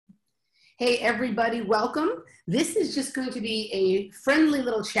Hey everybody, welcome. This is just going to be a friendly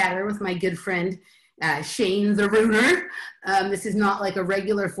little chatter with my good friend, Shane the Runer. This is not like a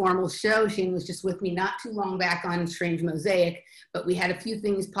regular formal show. Shane was just with me not too long back on Strange Mosaic, but we had a few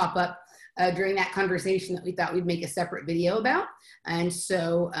things pop up during that conversation that we thought we'd make a separate video about. And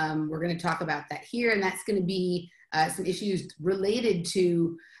so we're going to talk about that here, and that's going to be some issues related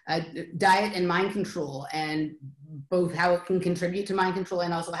to diet and mind control, and both how it can contribute to mind control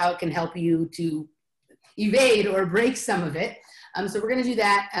and also how it can help you to evade or break some of it. So we're going to do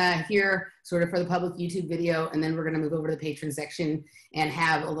that here sort of for the public YouTube video, and then we're going to move over to the patron section and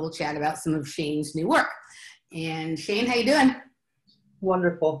have a little chat about some of Shane's new work. And Shane, how you doing?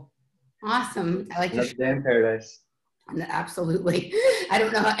 Wonderful. Awesome. I like your Another day in paradise. Absolutely. I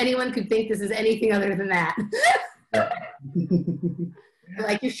don't know how anyone could think this is anything other than that. I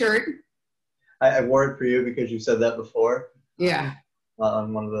like your shirt. I wore it for you because you said that before. Yeah.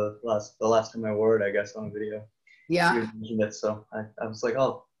 On one of the last time I wore it, I guess, on a video. Yeah. You mentioned it, so I was like,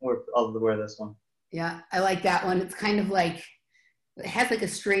 I'll wear this one. Yeah, I like that one. It's kind of like, it has like a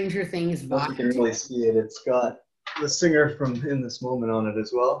Stranger Things vibe. You can really see it. It's got the singer from In This Moment on it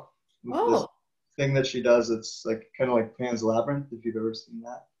as well. Oh. This thing that she does, it's like kind of like Pan's Labyrinth, if you've ever seen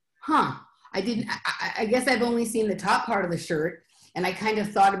that. Huh. I guess I've only seen the top part of the shirt, and I kind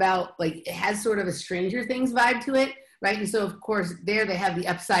of thought about, like, it has sort of a Stranger Things vibe to it, right? And so, of course, there they have the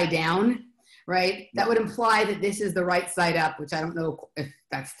upside down, right? That would imply that this is the right side up, which I don't know if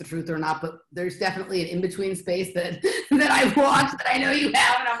that's the truth or not, but there's definitely an in-between space that I've watched that I know you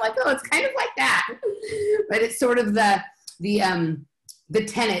have, and I'm like, oh, it's kind of like that. But it's sort of the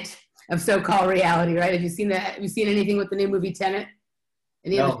tenet of so-called reality, right? Have you seen that? Have you seen anything with the new movie Tenet?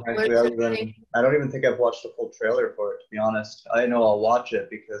 No, actually, I don't even think I've watched a full trailer for it, to be honest. I know I'll watch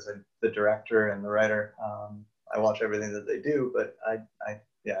it because I'm the director and the writer. I watch everything that they do, but I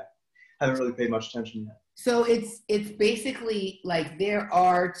haven't really paid much attention yet. So it's basically like there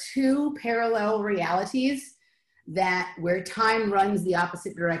are two parallel realities where time runs the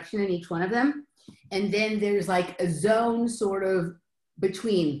opposite direction in each one of them. And then there's like a zone sort of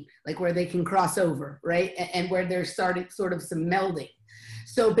between, like where they can cross over, right? And where there's starting sort of some melding.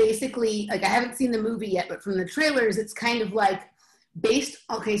 So basically, like, I haven't seen the movie yet, but from the trailers, it's kind of like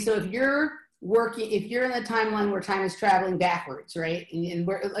okay, so if you're in the timeline where time is traveling backwards, right? And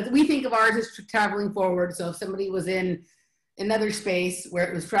we think of ours as traveling forward. So if somebody was in another space where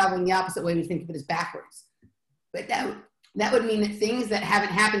it was traveling the opposite way, we think of it as backwards. But that would mean that things that haven't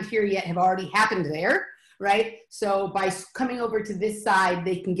happened here yet have already happened there, right? So by coming over to this side,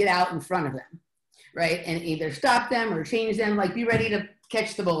 they can get out in front of them, right? And either stop them or change them, like be ready to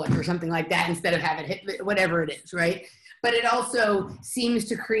catch the bullet or something like that instead of have it hit whatever it is, right? But it also seems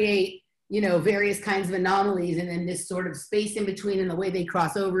to create, various kinds of anomalies, and then this sort of space in between and the way they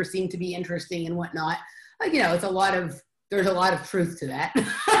cross over seem to be interesting and whatnot. Like, there's a lot of truth to that.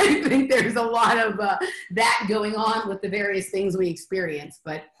 I think there's a lot of that going on with the various things we experience,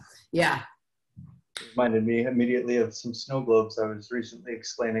 but yeah. It reminded me immediately of some snow globes I was recently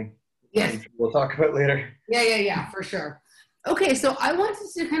explaining. Yes. We'll talk about later. Yeah, for sure. Okay, so I wanted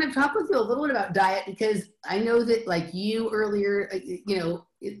to kind of talk with you a little bit about diet, because I know that, like, you earlier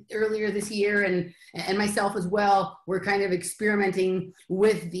this year and myself as well, we're kind of experimenting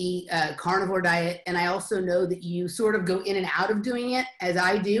with the carnivore diet. And I also know that you sort of go in and out of doing it, as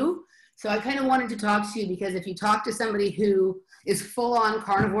I do. So I kind of wanted to talk to you, because if you talk to somebody who is full on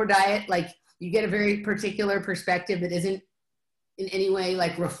carnivore diet, like, you get a very particular perspective that isn't in any way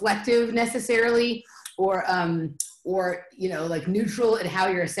like reflective necessarily, or like neutral at how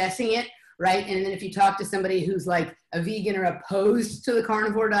you're assessing it, right? And then if you talk to somebody who's like a vegan or opposed to the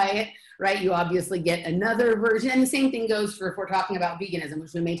carnivore diet, right, you obviously get another version. And the same thing goes for if we're talking about veganism,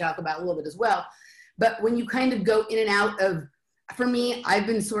 which we may talk about a little bit as well. But when you kind of go in and out of, for me, I've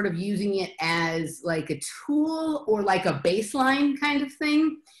been sort of using it as like a tool or like a baseline kind of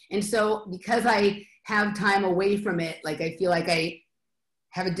thing. And so because I have time away from it, like, I feel like I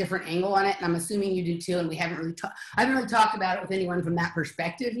have a different angle on it, and I'm assuming you do too. And I haven't really talked about it with anyone from that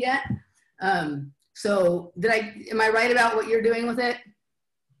perspective yet. So am I right about what you're doing with it?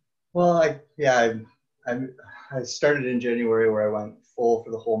 Well, I started in January, where I went full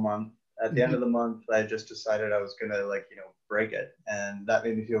for the whole month. At the end of the month, I just decided I was gonna break it, and that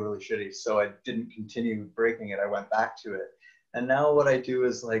made me feel really shitty. So I didn't continue breaking it. I went back to it, and now what I do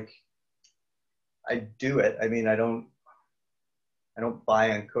is I do it. I mean, I don't buy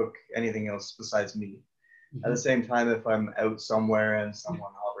and cook anything else besides meat. Mm-hmm. At the same time, if I'm out somewhere and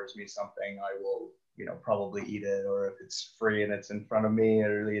someone offers me something, I will, probably eat it. Or if it's free and it's in front of me,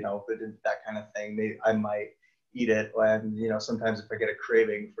 or, if it is that kind of thing, I might eat it. And, sometimes if I get a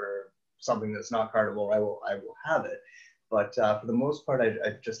craving for something that's not carnivore, I will have it. But for the most part,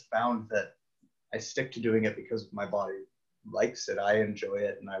 I've just found that I stick to doing it because my body likes it. I enjoy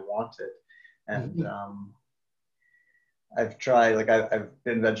it and I want it. And I've tried, like I've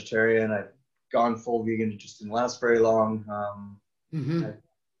been vegetarian. I've gone full vegan. It just didn't last very long. I've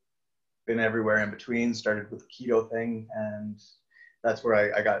been everywhere in between. Started with the keto thing, and that's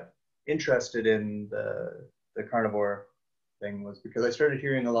where I got interested in the carnivore thing, was because I started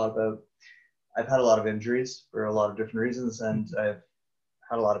hearing a lot about. I've had a lot of injuries for a lot of different reasons, and I've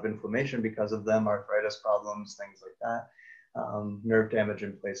had a lot of inflammation because of them, arthritis problems, things like that, nerve damage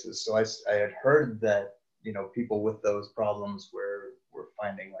in places. So I had heard that, you know, people with those problems were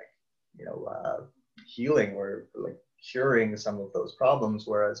finding, like, you know, healing or like curing some of those problems.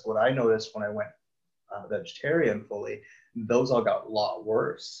 Whereas what I noticed when I went vegetarian fully, those all got a lot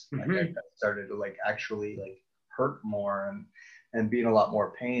worse. Like I started to like actually like hurt more and be in a lot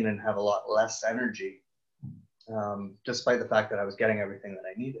more pain and have a lot less energy, despite the fact that I was getting everything that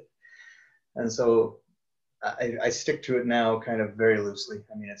I needed. And so I stick to it now kind of very loosely.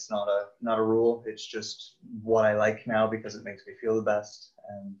 I mean, it's not a rule. It's just what I like now because it makes me feel the best.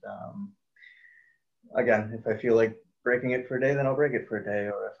 And again, if I feel like breaking it for a day, then I'll break it for a day.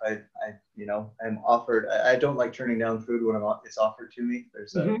 Or if I you know, I'm offered, I don't like turning down food when it's offered to me.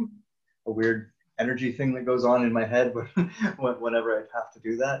 There's a weird energy thing that goes on in my head whenever I have to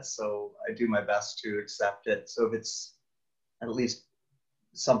do that. So I do my best to accept it. So if it's at least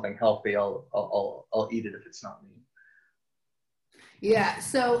something healthy, I'll eat it if it's not meat. Yeah,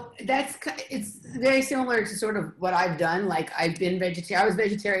 so it's very similar to sort of what I've done. Like I've been vegetarian. I was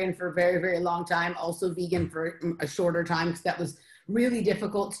vegetarian for a very, very long time, also vegan for a shorter time because that was really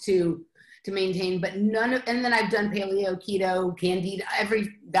difficult to maintain, but and then I've done paleo, keto, candida, every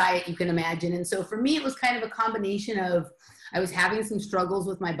diet you can imagine. And so for me, it was kind of a combination of, I was having some struggles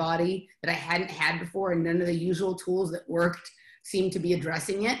with my body that I hadn't had before, and none of the usual tools that worked seemed to be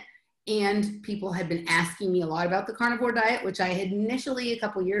addressing it. And people had been asking me a lot about the carnivore diet, which I had initially a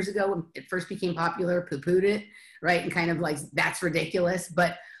couple years ago when it first became popular, poo-pooed it, right? And kind of like, that's ridiculous.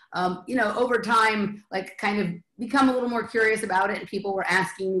 But, you know, over time, like kind of become a little more curious about it. And people were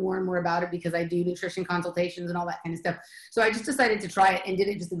asking me more and more about it because I do nutrition consultations and all that kind of stuff. So I just decided to try it and did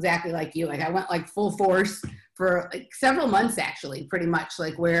it just exactly like you. Like I went like full force for like several months, actually, pretty much,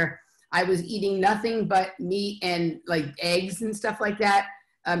 like where I was eating nothing but meat and like eggs and stuff like that.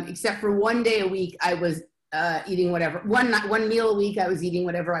 Except for one day a week, I was eating whatever, one meal a week, I was eating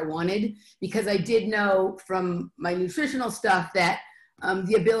whatever I wanted, because I did know from my nutritional stuff that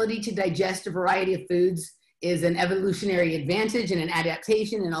the ability to digest a variety of foods is an evolutionary advantage and an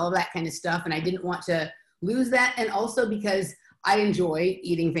adaptation and all of that kind of stuff. And I didn't want to lose that. And also because I enjoy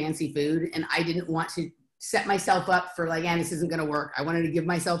eating fancy food and I didn't want to set myself up for like, this isn't going to work. I wanted to give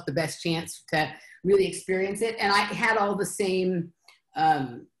myself the best chance to really experience it. And I had all the same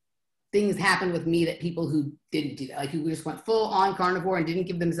things happen with me that people who didn't do that, like who just went full on carnivore and didn't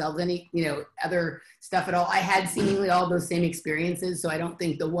give themselves any, you know, other stuff at all. I had seemingly all those same experiences. So I don't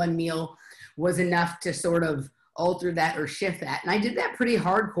think the one meal was enough to sort of alter that or shift that. And I did that pretty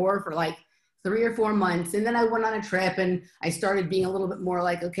hardcore for like 3 or 4 months. And then I went on a trip and I started being a little bit more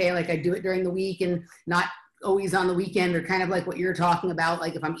like, okay, like I do it during the week and not always on the weekend, or kind of like what you're talking about,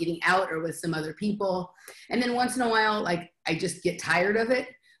 like if I'm eating out or with some other people. And then once in a while, like I just get tired of it.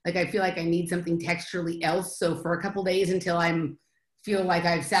 Like I feel like I need something texturally else. So for a couple days until feel like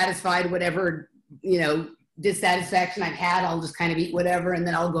I've satisfied whatever, you know, dissatisfaction I've had, I'll just kind of eat whatever and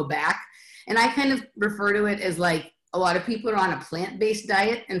then I'll go back. And I kind of refer to it as like a lot of people are on a plant-based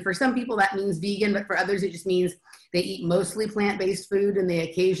diet. And for some people that means vegan, but for others it just means they eat mostly plant-based food and they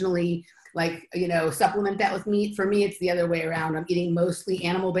occasionally like, you know, supplement that with meat. For me, it's the other way around. I'm eating mostly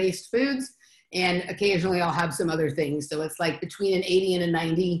animal-based foods and occasionally I'll have some other things. So it's like between an 80 and a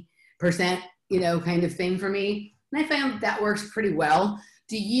 90%, you know, kind of thing for me. And I found that works pretty well.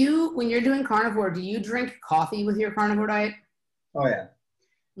 Do you, when you're doing carnivore, do you drink coffee with your carnivore diet? Oh yeah.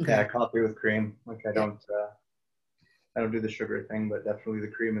 Okay. Yeah, coffee with cream. Like I don't do the sugar thing, but definitely the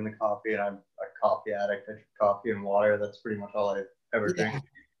cream in the coffee. And I'm a coffee addict. I drink coffee and water. That's pretty much all I ever drink.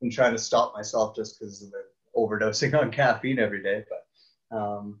 I'm trying to stop myself just because of the overdosing on caffeine every day.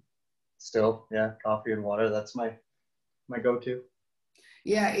 But still, yeah, coffee and water. That's my go-to.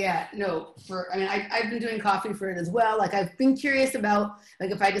 Yeah. No, I've been doing coffee for it as well. Like I've been curious about,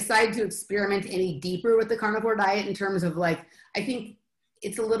 like if I decide to experiment any deeper with the carnivore diet in terms of like, I think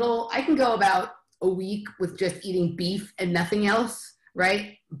it's I can go about a week with just eating beef and nothing else,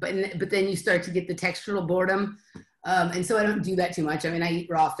 right? But then you start to get the textural boredom. And so I don't do that too much. I mean, I eat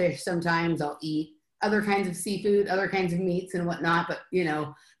raw fish sometimes. I'll eat other kinds of seafood, other kinds of meats and whatnot. But you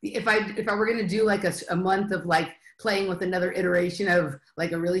know, if I were going to do like a month of like playing with another iteration of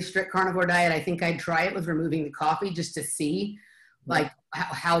like a really strict carnivore diet, I think I'd try it with removing the coffee just to see like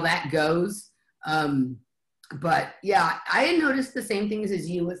how that goes. But yeah, I had noticed the same things as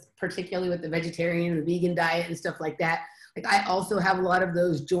you, with particularly with the vegetarian and the vegan diet and stuff like that. Like I also have a lot of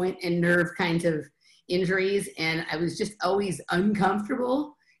those joint and nerve kinds of injuries, and I was just always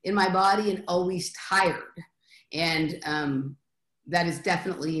uncomfortable in my body and always tired. And that is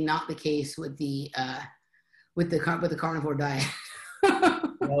definitely not the case with the carnivore diet.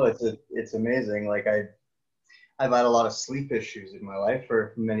 No, it's amazing. Like I've had a lot of sleep issues in my life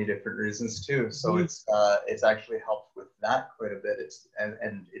for many different reasons too. So it's actually helped with that quite a bit.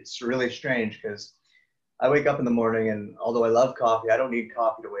 And it's really strange because I wake up in the morning, and although I love coffee, I don't need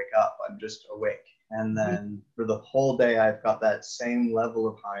coffee to wake up. I'm just awake. And then for the whole day, I've got that same level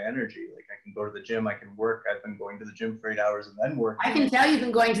of high energy. Like I can go to the gym, I can work. I've been going to the gym for 8 hours and then working. I can tell you've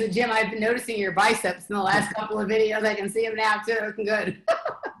been going to the gym. I've been noticing your biceps in the last couple of videos. I can see them now too. Looking good.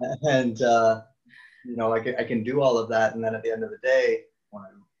 And you know, I can do all of that, and then at the end of the day, when I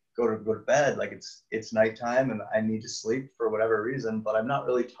go to bed, like it's nighttime and I need to sleep for whatever reason, but I'm not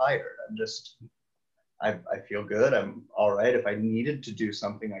really tired. I feel good. I'm all right. If I needed to do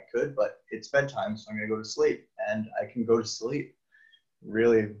something, I could, but it's bedtime, so I'm gonna go to sleep, and I can go to sleep.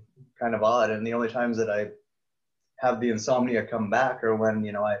 Really kind of odd. And the only times that I have the insomnia come back are when,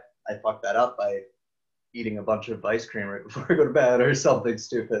 you know, I fuck that up by eating a bunch of ice cream right before I go to bed or something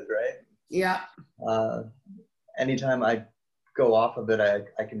stupid, right? Yeah. Anytime I go off of it,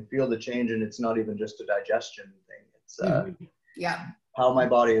 I can feel the change, and it's not even just a digestion thing. It's yeah, how my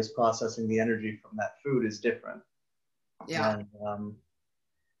body is processing the energy from that food is different. Yeah. And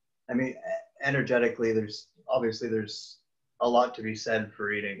I mean, energetically, there's a lot to be said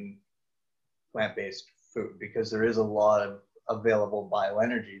for eating plant-based food, because there is a lot of available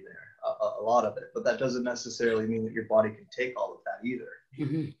bioenergy there, a lot of it, but that doesn't necessarily mean that your body can take all of that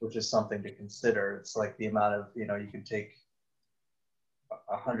either, which is something to consider. It's like the amount of, you know, you can take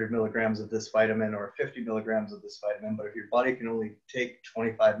 100 milligrams of this vitamin or 50 milligrams of this vitamin, but if your body can only take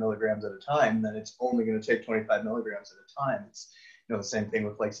 25 milligrams at a time, then it's only going to take 25 milligrams at a time. It's, you know, the same thing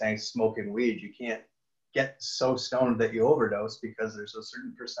with like saying smoking weed. You can't get so stoned that you overdose, because there's a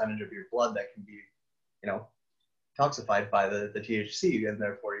certain percentage of your blood that can be, you know, toxified by the THC, and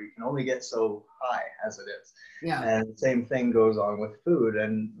therefore you can only get so high as it is. Yeah. And the same thing goes on with food.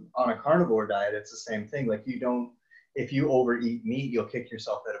 And on a carnivore diet, it's the same thing. Like if you overeat meat, you'll kick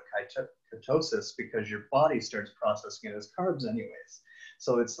yourself out of ketosis, because your body starts processing it as carbs anyways.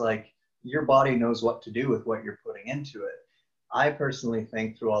 So it's like your body knows what to do with what you're putting into it. I personally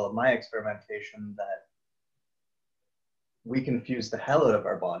think, through all of my experimentation, that we confuse the hell out of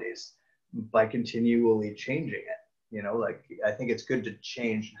our bodies by continually changing it. You know, like I think it's good to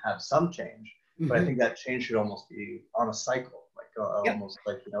change and have some change, but I think that change should almost be on a cycle, like almost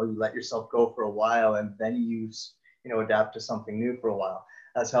like, you know, you let yourself go for a while, and then you know, adapt to something new for a while.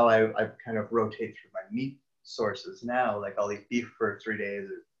 That's how I kind of rotate through my meat sources now. Like I'll eat beef for 3 days,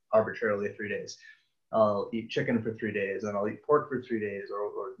 or arbitrarily 3 days. I'll eat chicken for 3 days, and I'll eat pork for 3 days,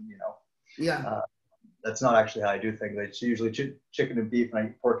 or you know. That's not actually how I do things. It's usually chicken and beef, and I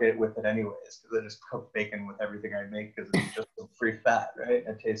eat pork with it anyways, because I just cook bacon with everything I make, because it's just free fat, right?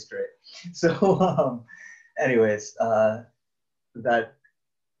 It tastes great. So anyways, that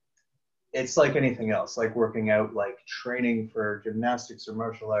it's like anything else, like working out, like training for gymnastics or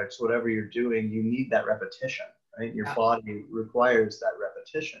martial arts, whatever you're doing, you need that repetition, right? Your body requires that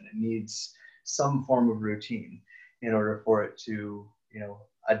repetition. It needs some form of routine in order for it to, you know,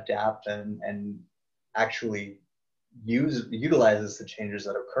 adapt and actually utilizes the changes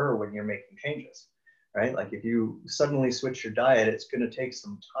that occur when you're making changes, right? Like if you suddenly switch your diet, it's going to take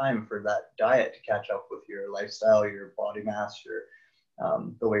some time for that diet to catch up with your lifestyle, your body mass, your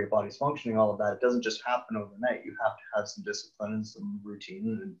the way your body's functioning, all of that. It doesn't just happen overnight. You have to have some discipline and some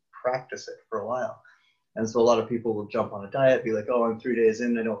routine and practice it for a while. And so a lot of people will jump on a diet, be like, oh, I'm 3 days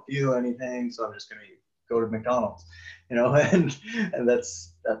in, I don't feel anything, so I'm just going to go to McDonald's, you know, and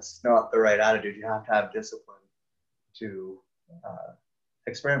that's not the right attitude. You have to have discipline to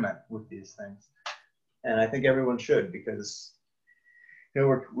experiment with these things. And I think everyone should, because, you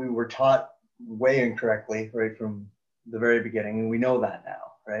know, we were taught way incorrectly right from the very beginning, and we know that now,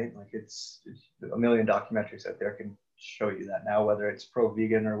 right? Like it's a million documentaries out there can show you that now, whether it's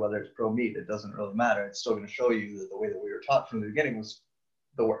pro-vegan or whether it's pro-meat, it doesn't really matter. It's still going to show you that the way that we were taught from the beginning was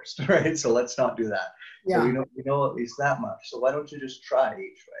the worst, right? So let's not do that. So we know at least that much. So why don't you just try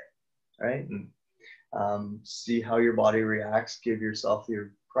each way, right? And see how your body reacts, give yourself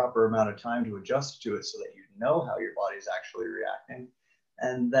your proper amount of time to adjust to it so that you know how your body's actually reacting,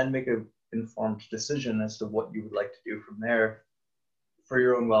 and then make a informed decision as to what you would like to do from there for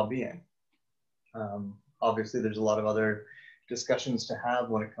your own well-being. Obviously, there's a lot of other discussions to have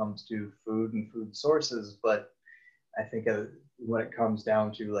when it comes to food and food sources, but I think when it comes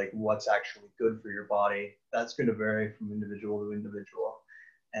down to like what's actually good for your body, that's going to vary from individual to individual,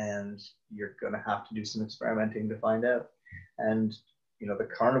 and you're going to have to do some experimenting to find out. And you know, the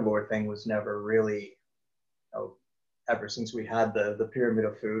carnivore thing was never really, you know, ever since we had the pyramid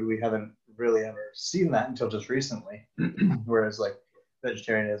of food, we haven't really ever seen that until just recently. Whereas like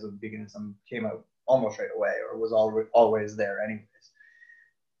vegetarianism, veganism came out almost right away, or was always there anyways.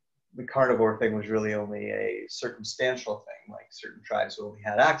 The carnivore thing was really only a circumstantial thing, like certain tribes only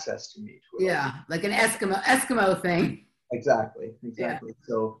had access to meat. Yeah, like an Eskimo thing. Exactly. Yeah.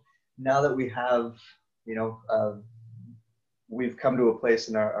 So now that we have, you know, we've come to a place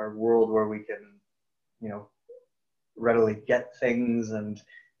in our world where we can, you know, readily get things and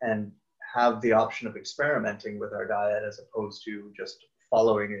have the option of experimenting with our diet as opposed to just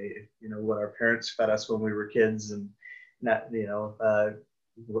following you know, what our parents fed us when we were kids, and not, you know,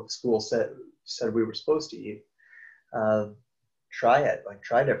 what school said we were supposed to eat. Try it, like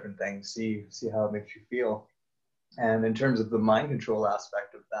try different things, see how it makes you feel. And in terms of the mind control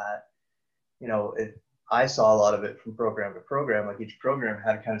aspect of that, you know, I saw a lot of it from program to program. Like each program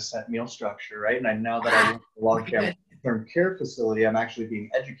had a kind of set meal structure, right? And now that I work in a long-term care facility, I'm actually being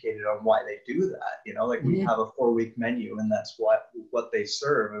educated on why they do that. You know, like we have a 4-week menu, and that's what they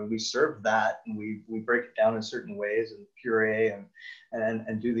serve, and we serve that, and we break it down in certain ways and puree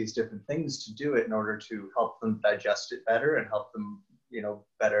and do these different things to do it in order to help them digest it better and help them, you know,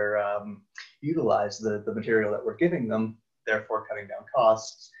 better utilize the material that we're giving them, therefore cutting down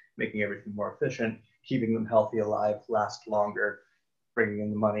costs, making everything more efficient, keeping them healthy, alive, last longer, bringing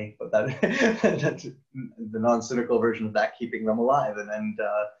in the money. But that's the non-cynical version of that, keeping them alive, and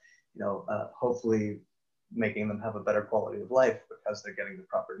you know, hopefully making them have a better quality of life because they're getting the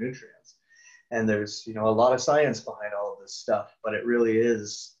proper nutrients. And there's, you know, a lot of science behind all of this stuff, but it really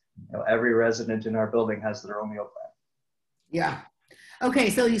is, you know, every resident in our building has their own meal plan. Yeah.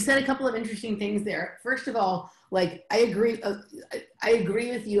 Okay, so you said a couple of interesting things there. First of all, like I agree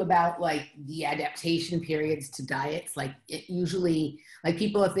with you about like the adaptation periods to diets. Like it usually, like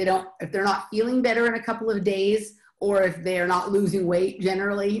people, if they're not feeling better in a couple of days, or if they're not losing weight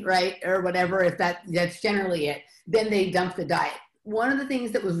generally, right, or whatever, if that's generally it, then they dump the diet. One of the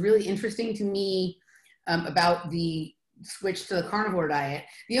things that was really interesting to me about the switch to the carnivore diet,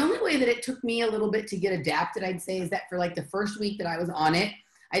 the only way that it took me a little bit to get adapted, I'd say, is that for like the first week that I was on it,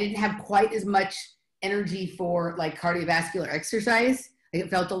 I didn't have quite as much energy for like cardiovascular exercise. Like,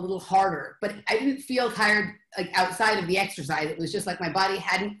 it felt a little harder, but I didn't feel tired like outside of the exercise. It was just like my body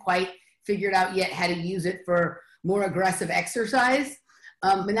hadn't quite figured out yet how to use it for more aggressive exercise.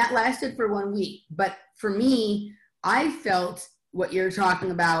 And that lasted for 1 week. But for me, I felt what you're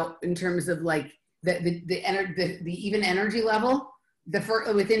talking about in terms of like the even energy level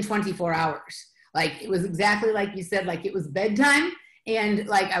within 24 hours. Like it was exactly like you said, like it was bedtime, and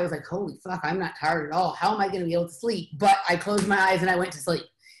like I was like, holy fuck, I'm not tired at all. How am I going to be able to sleep? But I closed my eyes and I went to sleep,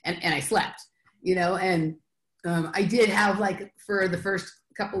 and I slept, you know. And I did have, like, for the first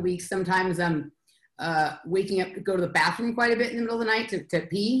couple of weeks, sometimes I'm waking up to go to the bathroom quite a bit in the middle of the night to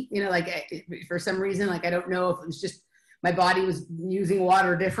pee, you know, like for some reason, like I don't know if it was just my body was using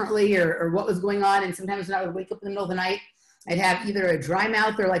water differently or what was going on. And sometimes when I would wake up in the middle of the night, I'd have either a dry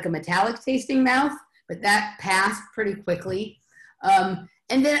mouth or like a metallic tasting mouth, but that passed pretty quickly. And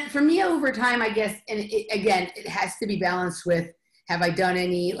then for me over time, I guess, and it has to be balanced with, have I done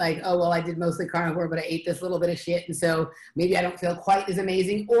any, like, oh, well, I did mostly carnivore, but I ate this little bit of shit, and so maybe I don't feel quite as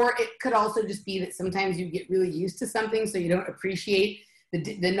amazing. Or it could also just be that sometimes you get really used to something, so you don't appreciate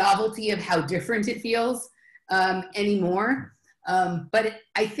the novelty of how different it feels anymore. But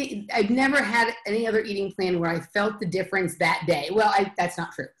I think I've never had any other eating plan where I felt the difference that day. Well, that's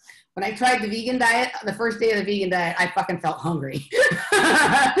not true. When I tried the vegan diet, the first day of the vegan diet, I fucking felt hungry.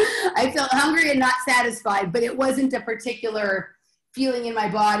 I felt hungry and not satisfied, but it wasn't a particular feeling in my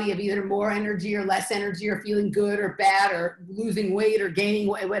body of either more energy or less energy, or feeling good or bad, or losing weight or gaining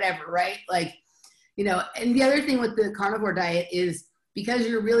weight, whatever, right? Like, you know. And the other thing with the carnivore diet is, because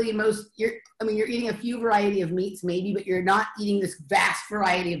you're eating a few variety of meats maybe, but you're not eating this vast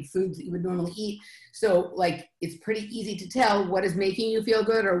variety of foods that you would normally eat. So like, it's pretty easy to tell what is making you feel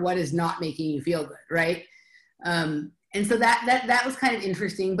good or what is not making you feel good, right? And so that was kind of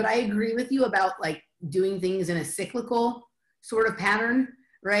interesting. But I agree with you about like doing things in a cyclical sort of pattern,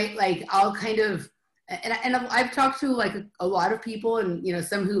 right? Like I'll kind of, and I've talked to like a lot of people, and you know,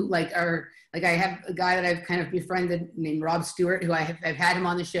 some who like are like, I have a guy that I've kind of befriended named Rob Stewart, who I've had him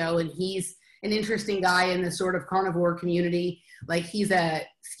on the show, and he's an interesting guy in the sort of carnivore community. Like he's a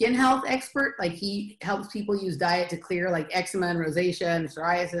skin health expert. Like he helps people use diet to clear like eczema and rosacea and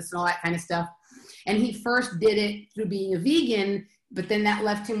psoriasis and all that kind of stuff. And he first did it through being a vegan, but then that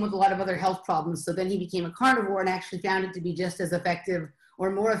left him with a lot of other health problems. So then he became a carnivore and actually found it to be just as effective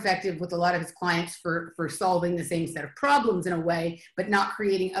or more effective with a lot of his clients for solving the same set of problems in a way, but not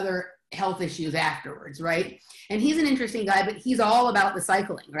creating other health issues afterwards, right? And he's an interesting guy, but he's all about the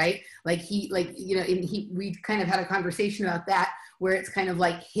cycling, right? Like he, like, you know, we kind of had a conversation about that, where it's kind of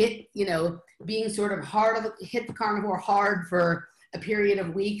like hit, you know, being sort of hit the carnivore hard for a period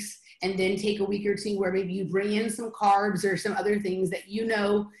of weeks, and then take a week or two where maybe you bring in some carbs or some other things that you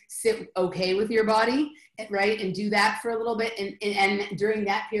know sit okay with your body, right? And do that for a little bit. And during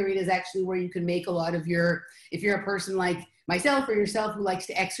that period is actually where you can make a lot of your, if you're a person like myself or yourself who likes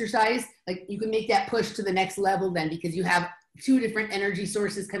to exercise, like you can make that push to the next level then, because you have two different energy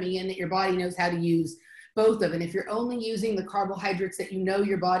sources coming in that your body knows how to use both of. And if you're only using the carbohydrates that you know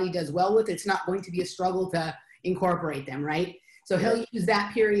your body does well with, it's not going to be a struggle to incorporate them, right? So he'll use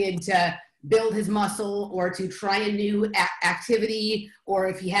that period to build his muscle or to try a new activity, or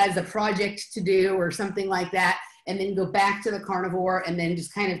if he has a project to do or something like that, and then go back to the carnivore and then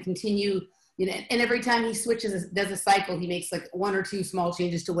just kind of continue, you know, and every time he switches, does a cycle, he makes like one or two small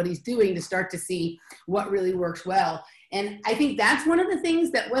changes to what he's doing to start to see what really works well. And I think that's one of the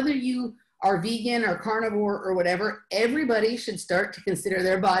things that, whether you are vegan or carnivore or whatever, everybody should start to consider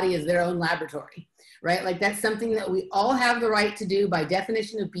their body as their own laboratory. Right? Like that's something that we all have the right to do by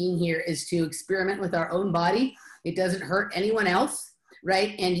definition of being here, is to experiment with our own body. It doesn't hurt anyone else,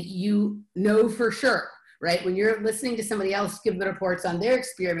 right? And you know for sure, right? When you're listening to somebody else give the reports on their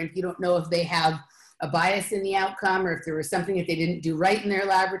experiment, you don't know if they have a bias in the outcome, or if there was something that they didn't do right in their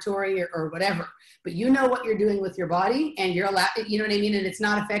laboratory, or whatever. But you know what you're doing with your body, and you're allowed, you know what I mean? And it's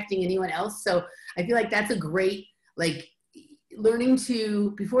not affecting anyone else. So I feel like that's a great, like, learning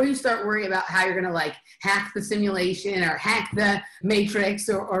to, before you start worrying about how you're going to like hack the simulation or hack the matrix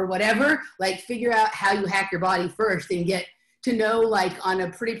or whatever, like figure out how you hack your body first, and get to know, like on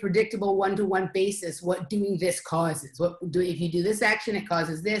a pretty predictable one-to-one basis, what doing this causes. If you do this action, it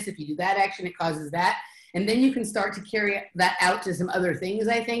causes this. If you do that action, it causes that. And then you can start to carry that out to some other things,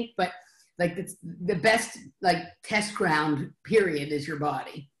 I think. But like it's the best like test ground period is your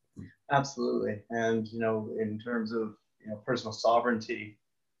body. Absolutely. And, you know, in terms of, you know, personal sovereignty,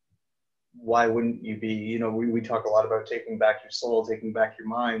 why wouldn't you be, you know, we talk a lot about taking back your soul, taking back your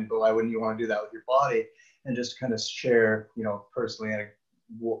mind, but why wouldn't you want to do that with your body? And just kind of share, you know, personally,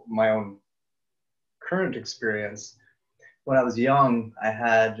 my own current experience. When I was young, I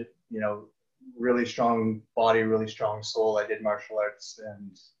had, you know, really strong body, really strong soul. I did martial arts,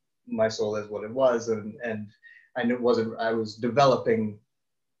 and my soul is what it was. And I knew I was developing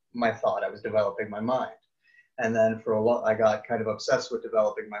my thought, I was developing my mind. And then for a while, I got kind of obsessed with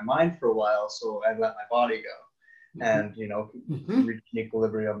developing my mind for a while, so I let my body go. And, you know, reach an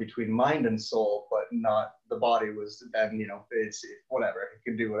equilibrium between mind and soul, but not the body was then, you know, it's whatever, it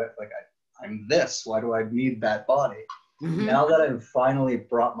can do it. Like I'm this, why do I need that body? Now that I've finally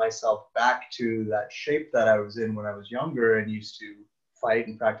brought myself back to that shape that I was in when I was younger and used to fight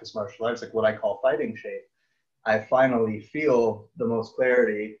and practice martial arts, like what I call fighting shape, I finally feel the most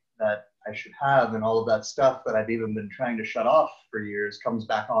clarity that I should have, and all of that stuff that I've even been trying to shut off for years comes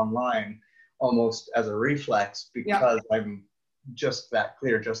back online almost as a reflex, because I'm just that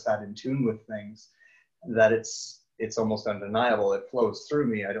clear, just that in tune with things, that it's almost undeniable. It flows through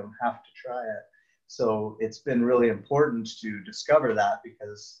me. I don't have to try it. So it's been really important to discover that,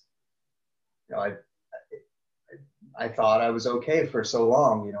 because, you know, I thought I was okay for so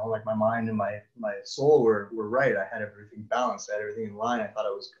long, you know, like my mind and my soul were right. I had everything balanced. I had everything in line. I thought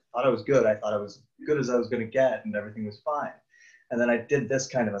I was good. I thought I was good as I was going to get, and everything was fine. And then I did this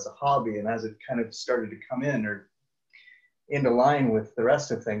kind of as a hobby, and as it kind of started to come in or into line with the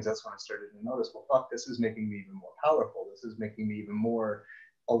rest of things, that's when I started to notice, well, fuck, this is making me even more powerful. This is making me even more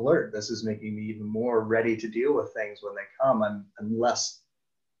alert. This is making me even more ready to deal with things when they come. I'm less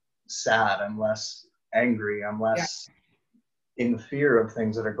sad. I'm less angry. I'm less in fear of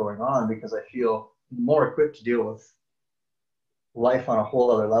things that are going on, because I feel more equipped to deal with life on a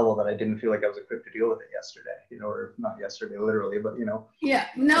whole other level that I didn't feel like I was equipped to deal with it yesterday, you know, or not yesterday literally, but, you know. Yeah,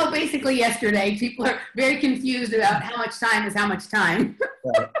 no, basically yesterday. People are very confused about how much time is how much time.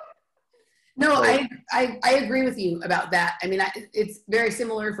 Right. No, I agree with you about that. I mean, it's very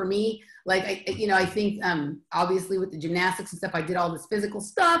similar for me. Like, I think obviously with the gymnastics and stuff, I did all this physical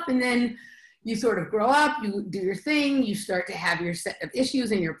stuff, and then, you sort of grow up, you do your thing, you start to have your set of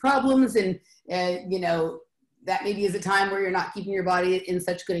issues and your problems, and you know, that maybe is a time where you're not keeping your body in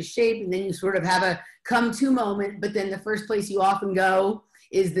such good a shape, and then you sort of have a come to moment. But then the first place you often go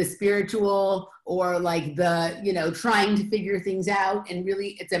is the spiritual, or like the, you know, trying to figure things out, and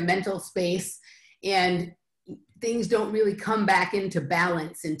really it's a mental space, and things don't really come back into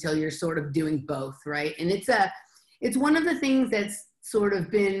balance until you're sort of doing both, right? And it's one of the things that's sort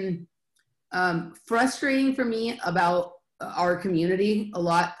of been frustrating for me about our community a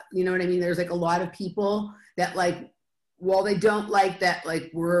lot. You know what I mean? There's like a lot of people that, like, while they don't like that,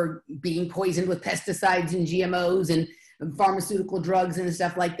 like, we're being poisoned with pesticides and GMOs and pharmaceutical drugs and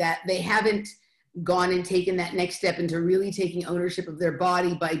stuff like that, they haven't gone and taken that next step into really taking ownership of their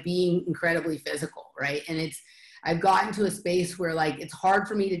body by being incredibly physical, right? And I've gotten to a space where, like, it's hard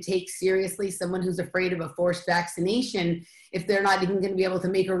for me to take seriously someone who's afraid of a forced vaccination if they're not even going to be able to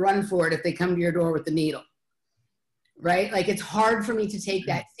make a run for it if they come to your door with the needle, right? Like, it's hard for me to take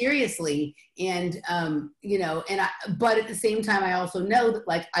that seriously. And, you know, but at the same time, I also know that,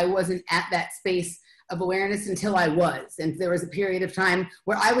 like, I wasn't at that space of awareness until I was. And there was a period of time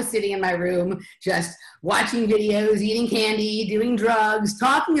where I was sitting in my room, just watching videos, eating candy, doing drugs,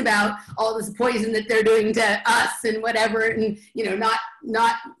 talking about all this poison that they're doing to us and whatever. And, you know,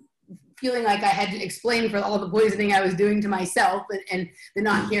 not feeling like I had to explain for all the poisoning I was doing to myself, and the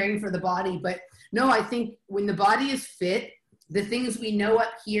not caring for the body. But no, I think when the body is fit, the things we know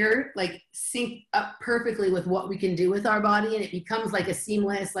up here, like, sync up perfectly with what we can do with our body. And it becomes like a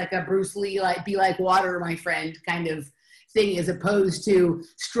seamless, like a Bruce Lee, like, be like water, my friend, kind of thing, as opposed to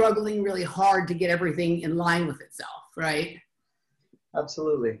struggling really hard to get everything in line with itself, right?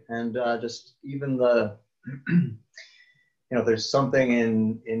 Absolutely. And just even the, you know, there's something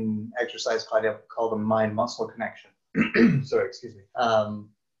in exercise called a mind-muscle connection. Sorry, excuse me.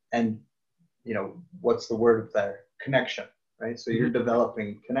 And, you know, what's the word there? Connection, right? So you're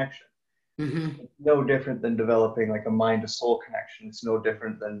developing connection. Mm-hmm. It's no different than developing like a mind-to-soul connection. It's no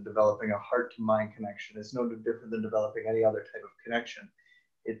different than developing a heart-to-mind connection. It's no different than developing any other type of connection.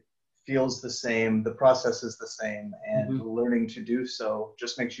 It feels the same. The process is the same. And learning to do so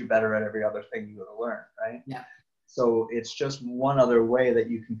just makes you better at every other thing you go to learn, right? Yeah. So it's just one other way that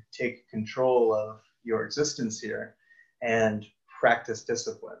you can take control of your existence here and practice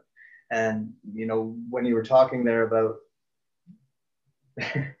discipline. And, you know, when you were talking there about,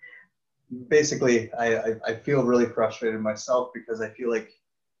 basically, I feel really frustrated myself because I feel like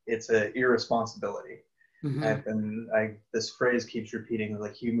it's an irresponsibility. This phrase keeps repeating,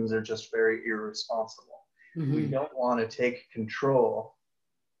 like, humans are just very irresponsible. We don't want to take control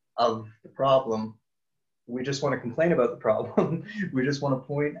of the problem. We just want to complain about the problem. We just want to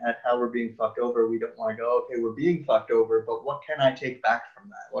point at how we're being fucked over. We don't want to go, okay, we're being fucked over, but what can I take back from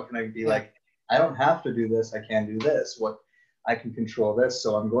that? What can I be like, I don't have to do this, I can do this. What, I can control this,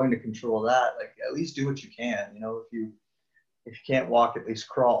 so I'm going to control that. Like, at least do what you can. You know, if you can't walk, at least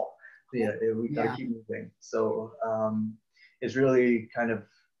crawl. Yeah, we gotta keep moving. So it's really kind of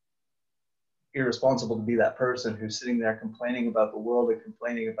irresponsible to be that person who's sitting there complaining about the world and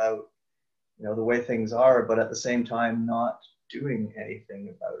complaining about, you know, the way things are, but at the same time not doing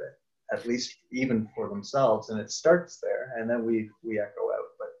anything about it, at least even for themselves. And it starts there, and then we echo out.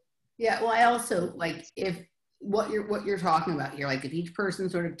 But yeah, well, I also, like, if what you're talking about here, like, if each person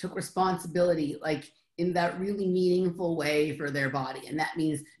sort of took responsibility, like, in that really meaningful way for their body, and that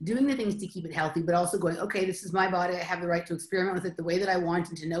means doing the things to keep it healthy, but also going, okay, this is my body, I have the right to experiment with it the way that I want,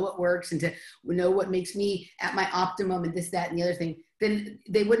 and to know what works, and to know what makes me at my optimum, and this, that, and the other thing, then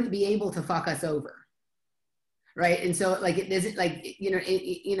they wouldn't be able to fuck us over, right? And so, like, it isn't like, you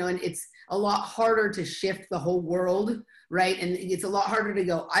know, and it's a lot harder to shift the whole world, right? And it's a lot harder to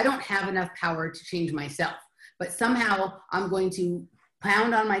go, I don't have enough power to change myself, but somehow I'm going to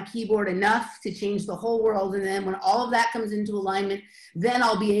pound on my keyboard enough to change the whole world. And then when all of that comes into alignment, then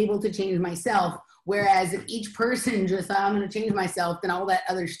I'll be able to change myself. Whereas if each person just, I'm going to change myself, then all that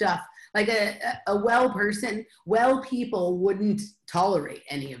other stuff, like a well person, well people wouldn't tolerate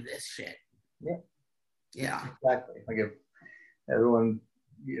any of this shit. Yeah. Exactly. Like, if everyone,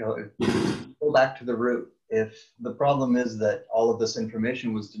 you know, go back to the root. If the problem is that all of this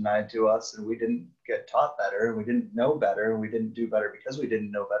information was denied to us and we didn't get taught better and we didn't know better and we didn't do better because we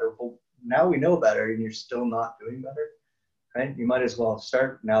didn't know better, well, now we know better and you're still not doing better, right? You might as well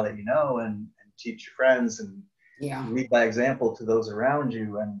start now that you know, and teach your friends and lead by example to those around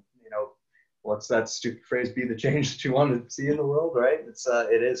you. And, you know, what's that stupid phrase, be the change that you want to see in the world, right?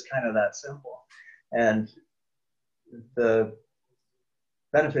 It is kind of that simple. And the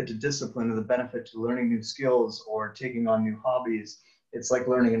benefit to discipline, or the benefit to learning new skills or taking on new hobbies, it's like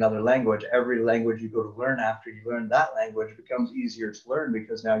learning another language. Every language you go to learn after you learn that language becomes easier to learn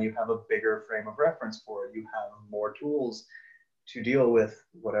because now you have a bigger frame of reference for it. You have more tools to deal with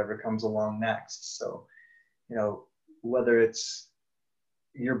whatever comes along next. So, you know, whether it's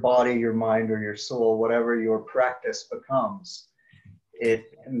your body, your mind, or your soul, whatever your practice becomes, it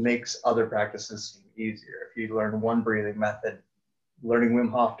makes other practices seem easier. If you learn one breathing method, learning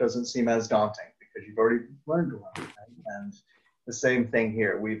Wim Hof doesn't seem as daunting because you've already learned one. Right? And the same thing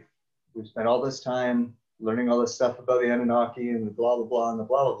here. We've spent all this time learning all this stuff about the Anunnaki and the blah blah blah and the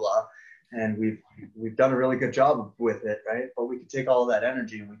blah blah blah, and we've done a really good job with it, right? But we could take all of that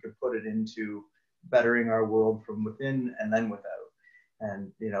energy and we could put it into bettering our world from within and then without.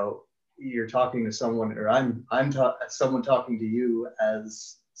 And you know, you're talking to someone, or someone talking to you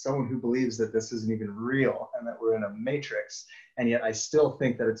as someone who believes that this isn't even real and that we're in a matrix, and yet I still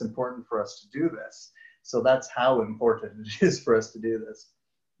think that it's important for us to do this. So that's how important it is for us to do this,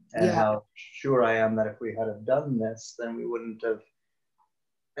 and how sure I am that if we had have done this, then we wouldn't have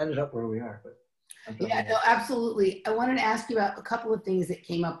ended up where we are. But yeah, no, absolutely. I wanted to ask you about a couple of things that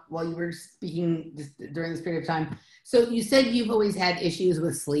came up while you were speaking during this period of time. So you said you've always had issues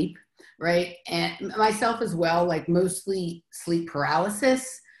with sleep, right? And myself as well, like mostly sleep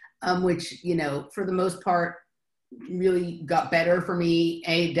paralysis, which, you know, for the most part, really got better for me.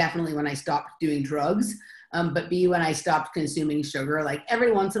 A, definitely when I stopped doing drugs, but B, when I stopped consuming sugar. Like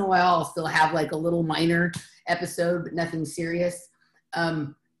every once in a while, I'll still have like a little minor episode, but nothing serious.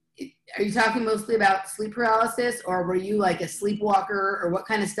 Are you talking mostly about sleep paralysis, or were you like a sleepwalker, or what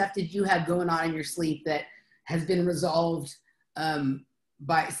kind of stuff did you have going on in your sleep that has been resolved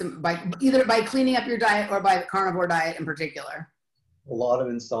by either by cleaning up your diet or by the carnivore diet in particular? A lot of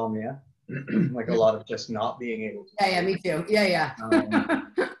insomnia, like a lot of just not being able to. Yeah, me too. Yeah.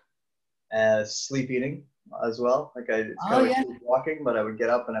 Sleep eating as well. Like it's kind of sleepwalking, but I would get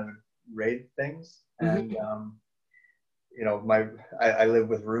up and I would raid things. And you know, I live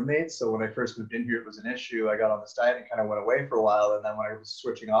with roommates, so when I first moved in here, it was an issue. I got on this diet and kind of went away for a while, and then when I was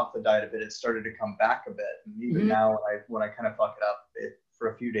switching off the diet a bit, it started to come back a bit. And even now, when I kind of fuck it up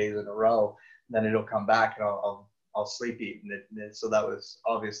for a few days in a row, then it'll come back, and I'll sleep eat. And so that was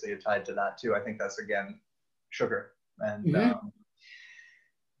obviously tied to that too. I think that's again sugar. And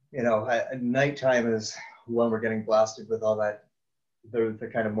you know, nighttime is when we're getting blasted with all that. The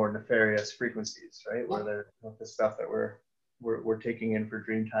kind of more nefarious frequencies, right? Where they're the stuff that we're taking in for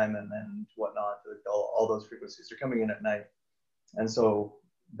dream time and whatnot. All those frequencies are coming in at night, and so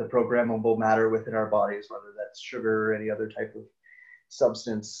the programmable matter within our bodies, whether that's sugar or any other type of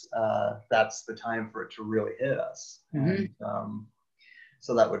substance, that's the time for it to really hit us. And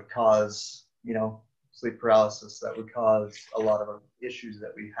so that would cause, you know, sleep paralysis. That would cause a lot of issues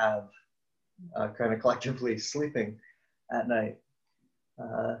that we have, kind of collectively sleeping at night.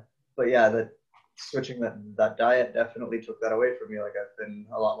 But yeah, that switching that diet definitely took that away from me. Like I've been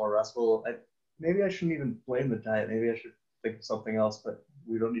a lot more restful. Maybe I shouldn't even blame the diet. Maybe I should think of something else, but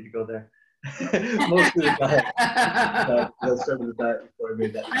we don't need to go there. Mostly the diet. I started the diet before I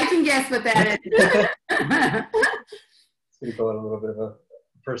made that. I can guess what that is. It's going to go on a little bit of a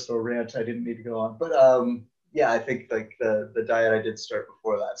personal rant I didn't need to go on. But yeah, I think like the diet I did start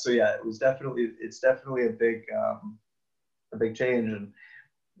before that. So yeah, it's definitely a big change. And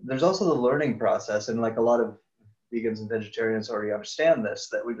there's also the learning process, and like a lot of vegans and vegetarians already understand this,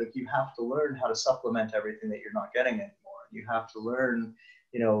 that you have to learn how to supplement everything that you're not getting anymore. You have to learn,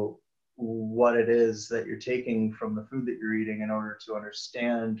 you know, what it is that you're taking from the food that you're eating in order to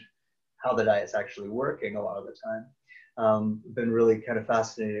understand how the diet's actually working a lot of the time. Been really kind of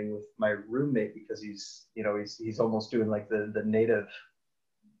fascinating with my roommate because he's almost doing like the native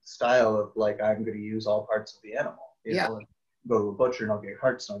style of like, I'm going to use all parts of the animal. You know, like, go to a butcher and I'll get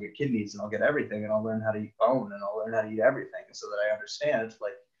hearts and I'll get kidneys and I'll get everything, and I'll learn how to eat bone and I'll learn how to eat everything, so that I understand,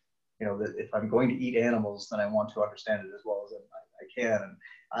 like, you know, that if I'm going to eat animals, then I want to understand it as well as I can. And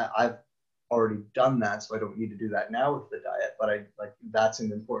I've already done that, so I don't need to do that now with the diet. But that's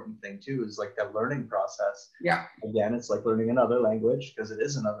an important thing too, is like that learning process. Yeah. Again, it's like learning another language, because it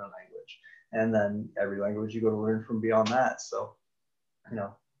is another language. And then every language you go to learn from beyond that. So, you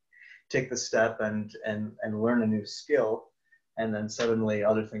know, take the step and learn a new skill, and then suddenly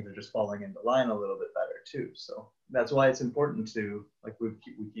other things are just falling into line a little bit better too. So that's why it's important to, like we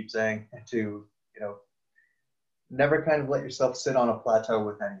keep saying, to, you know, never kind of let yourself sit on a plateau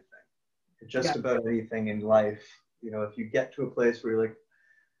with anything. Just about anything in life. You know, if you get to a place where you're like,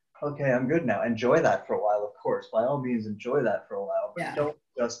 okay, I'm good now, enjoy that for a while, of course. By all means, enjoy that for a while, but don't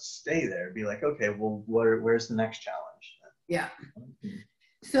just stay there. Be like, okay, well, where's the next challenge? Yeah.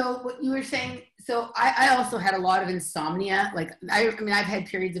 So what you were saying, So I also had a lot of insomnia. Like, I mean, I've had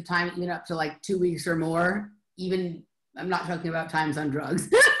periods of time, even up to like 2 weeks or more, even, I'm not talking about times on drugs,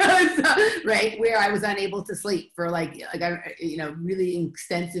 right? Where I was unable to sleep for really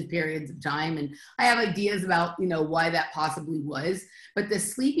extensive periods of time. And I have ideas about, why that possibly was. But the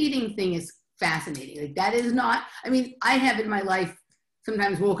sleep eating thing is fascinating. Like, that is not, I mean, I have in my life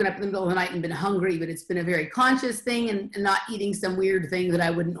sometimes woken up in the middle of the night and been hungry, but it's been a very conscious thing and not eating some weird thing that I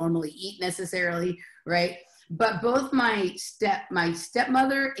wouldn't normally eat necessarily, right? But both my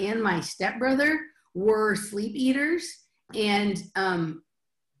stepmother and my stepbrother were sleep eaters. And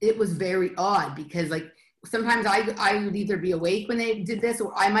it was very odd because, like, sometimes I would either be awake when they did this,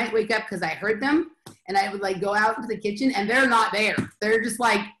 or I might wake up because I heard them, and I would like go out into the kitchen and they're not there. They're just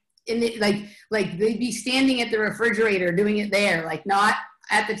like, like they'd be standing at the refrigerator doing it there, like not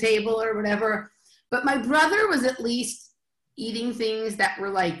at the table or whatever. But my brother was at least eating things that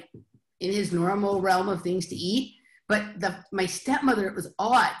were like in his normal realm of things to eat. But my stepmother, it was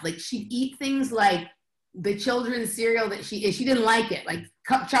odd. Like, she'd eat things like the children's cereal that she didn't like it, like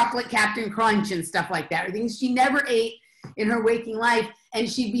chocolate Captain Crunch and stuff like that, or things she never ate in her waking life. And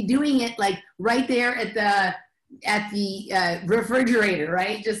she'd be doing it like right there at the refrigerator,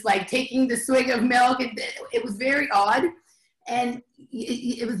 right? Just like taking the swig of milk. It was very odd. And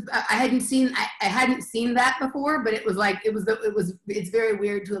it was, I hadn't seen that before, but it's very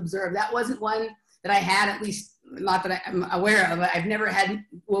weird to observe. That wasn't one that I had, at least not that I'm aware of. I've never had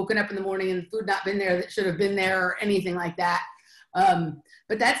woken up in the morning and food not been there that should have been there or anything like that.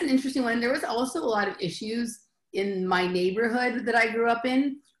 But that's an interesting one. There was also a lot of issues in my neighborhood that I grew up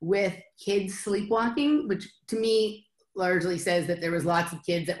in with kids sleepwalking, which to me largely says that there was lots of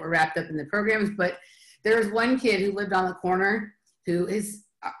kids that were wrapped up in the programs. But there was one kid who lived on the corner who is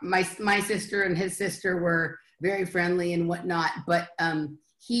my sister and his sister were very friendly and whatnot. But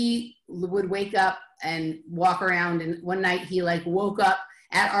he would wake up and walk around. And one night he like woke up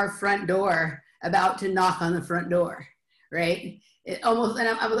at our front door about to knock on the front door, right? It almost, and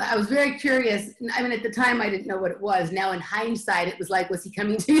I was very curious. I mean, at the time I didn't know what it was. Now in hindsight, it was like, was he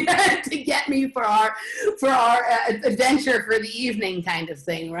coming to get me for our adventure for the evening kind of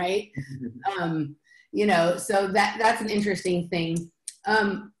thing, right? So that's an interesting thing.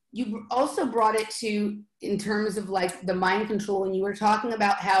 You also brought it to, in terms of like the mind control, when you were talking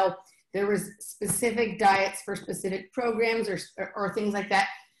about how there was specific diets for specific programs or things like that.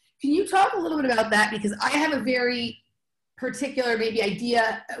 Can you talk a little bit about that? Because I have a very particular maybe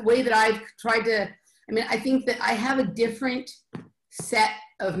way that I've tried to, I mean, I think that I have a different set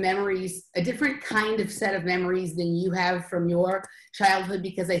of memories, a different kind of set of memories than you have from your childhood,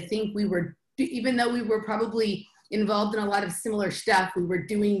 because I think even though we were probably involved in a lot of similar stuff, we were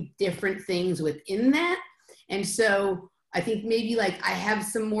doing different things within that. And so I think maybe like I have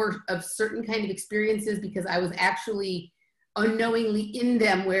some more of certain kind of experiences because I was actually unknowingly in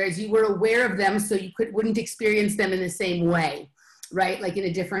them, whereas you were aware of them, so you wouldn't experience them in the same way, right? Like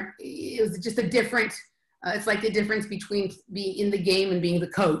it was just a different, it's like the difference between being in the game and being the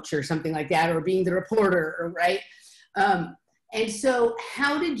coach or something like that, or being the reporter, right? And so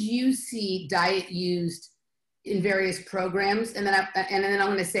how did you see diet used in various programs? And then I'm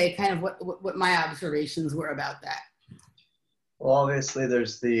going to say kind of what my observations were about that. Well, obviously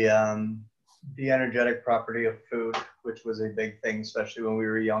there's the energetic property of food, which was a big thing, especially when we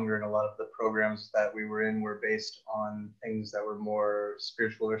were younger, and a lot of the programs that we were in were based on things that were more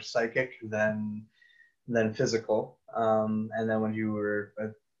spiritual or psychic than physical. And then when you were,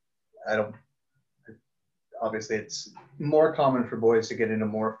 obviously it's more common for boys to get into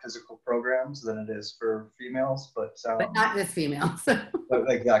more physical programs than it is for females, but not just females.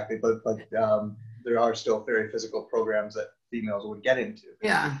 but exactly, but there are still very physical programs that females would get into.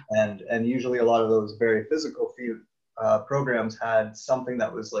 Yeah. And usually a lot of those very physical programs had something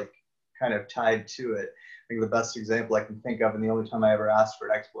that was like kind of tied to it. I think the best example I can think of, and the only time I ever asked for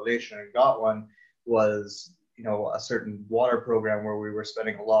an explanation and got one, was a certain water program where we were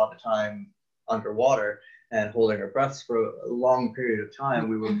spending a lot of time underwater and holding our breaths for a long period of time.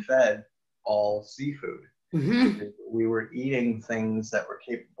 We were fed all seafood. Mm-hmm. We were eating things that were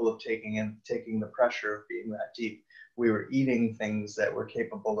capable of taking the pressure of being that deep. We were eating things that were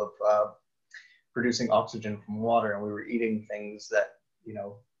capable of producing oxygen from water, and we were eating things that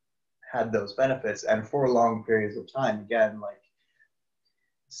had those benefits. And for long periods of time, again, like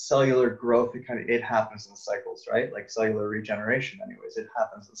cellular growth, it happens in cycles, right? Like cellular regeneration, anyways, it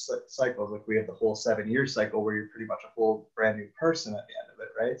happens in cycles. Like we have the whole 7-year cycle where you're pretty much a whole brand new person at the end of it,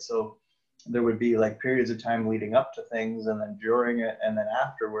 right? So there would be like periods of time leading up to things, and then during it, and then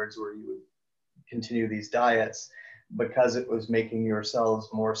afterwards, where you would continue these diets because it was making your cells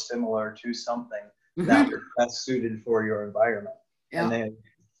more similar to something that Mm-hmm. was best suited for your environment. Yeah. And they,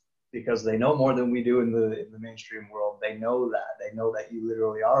 because they know more than we do in the mainstream world, they know that you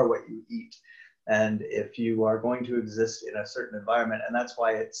literally are what you eat. And if you are going to exist in a certain environment, and that's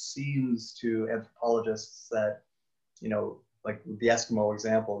why it seems to anthropologists that, you know, like the Eskimo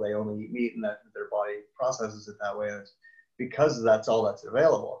example, they only eat meat and that their body processes it that way. And it's because that's all that's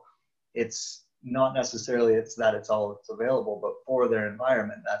available. It's not necessarily it's all that's available, but for their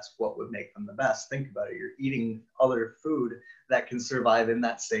environment, that's what would make them the best. Think about it. You're eating other food that can survive in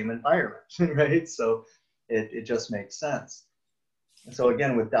that same environment, right? So it just makes sense. And so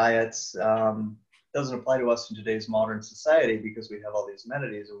again, with diets, doesn't apply to us in today's modern society because we have all these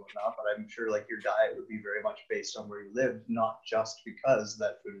amenities and whatnot, but I'm sure like your diet would be very much based on where you live, not just because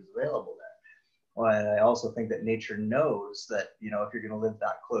that food is available there. Well, and I also think that nature knows that, you know, if you're going to live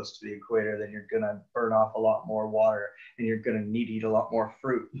that close to the equator, then you're going to burn off a lot more water and you're going to need to eat a lot more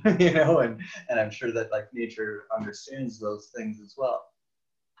fruit, you know, and I'm sure that like nature understands those things as well.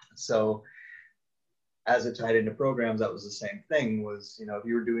 So as it tied into programs, that was the same thing was, you know, if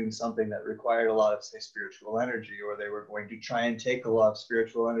you were doing something that required a lot of, say, spiritual energy, or they were going to try and take a lot of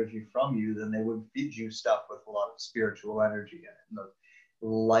spiritual energy from you, then they would feed you stuff with a lot of spiritual energy in it. And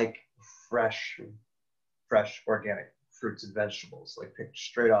like fresh organic fruits and vegetables, like picked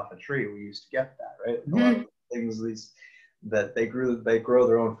straight off a tree. We used to get that, right? Mm-hmm. A lot of things these that they grow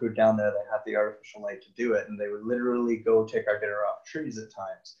their own food down there. They have the artificial light to do it, and they would literally go take our dinner off trees at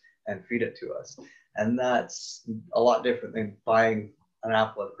times and feed it to us. And that's a lot different than buying an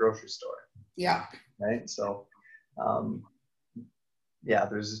apple at a grocery store. Yeah. Right. So, yeah,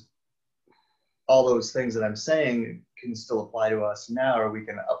 there's all those things that I'm saying can still apply to us now, or we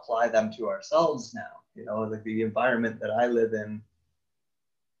can apply them to ourselves now. You know, like the environment that I live in,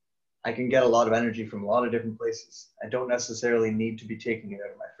 I can get a lot of energy from a lot of different places. I don't necessarily need to be taking it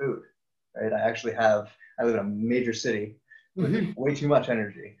out of my food, right? I live in a major city with way too much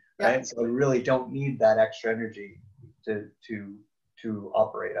energy, right? Yeah. So I really don't need that extra energy to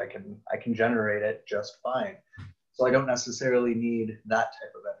operate. I can generate it just fine. So I don't necessarily need that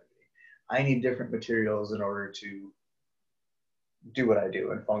type of energy. I need different materials in order to do what I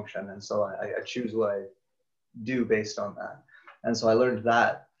do and function. And so I choose what I do based on that. And so I learned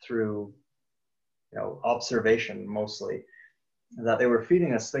that through, you know, observation mostly, that they were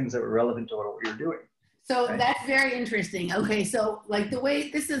feeding us things that were relevant to what we were doing. So right? That's very interesting. Okay, so like the way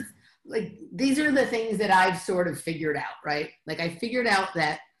this is, like these are the things that I've sort of figured out, right? Like I figured out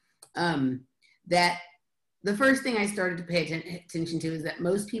that that the first thing I started to pay attention to is that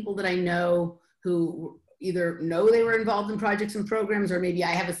most people that I know who either know they were involved in projects and programs, or maybe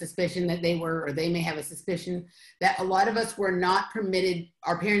I have a suspicion that they were, or they may have a suspicion that a lot of us were not permitted,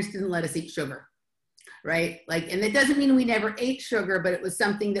 our parents didn't let us eat sugar, right? Like, and that doesn't mean we never ate sugar, but it was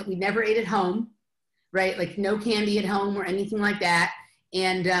something that we never ate at home, right? Like no candy at home or anything like that.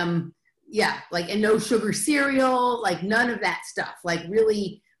 And yeah, like, and no sugar cereal, like none of that stuff, like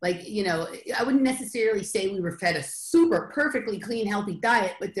really, like, you know, I wouldn't necessarily say we were fed a super perfectly clean, healthy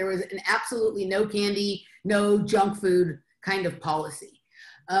diet, but there was an absolutely no candy, no junk food kind of policy.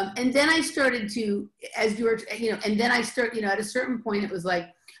 And then I started to, as you were, you know, and then I start, you know, at a certain point, it was like,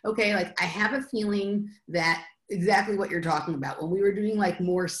 okay, like I have a feeling that exactly what you're talking about. When we were doing like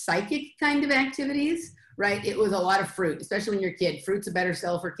more psychic kind of activities, right? It was a lot of fruit, especially when you're a kid. Fruit's a better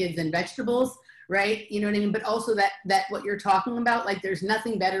sell for kids than vegetables. Right? You know what I mean? But also that what you're talking about, like there's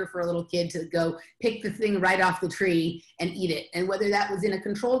nothing better for a little kid to go pick the thing right off the tree and eat it. And whether that was in a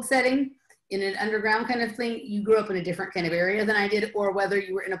controlled setting, in an underground kind of thing, you grew up in a different kind of area than I did, or whether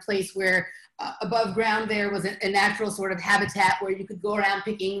you were in a place where above ground there was a natural sort of habitat where you could go around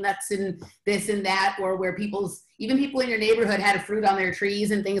picking nuts and this and that, or where even people in your neighborhood had a fruit on their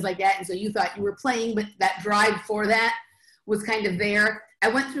trees and things like that. And so you thought you were playing, but that drive for that was kind of there. I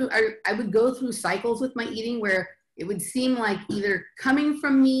would go through cycles with my eating where it would seem like either coming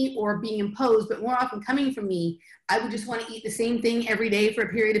from me or being imposed, but more often coming from me. I would just want to eat the same thing every day for a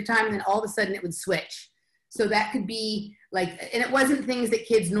period of time, and then all of a sudden it would switch. So that could be like, and it wasn't things that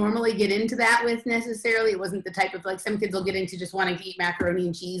kids normally get into that with necessarily. It wasn't the type of, like some kids will get into just wanting to eat macaroni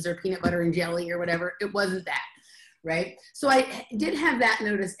and cheese or peanut butter and jelly or whatever. It wasn't that, right? So I did have that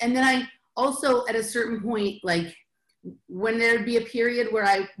notice. And then I also, at a certain point, like, when there'd be a period where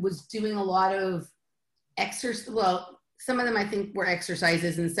I was doing a lot of exercise, well, some of them I think were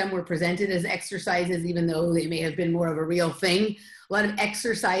exercises and some were presented as exercises, even though they may have been more of a real thing. A lot of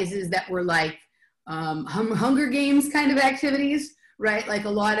exercises that were like Hunger Games kind of activities, right? Like a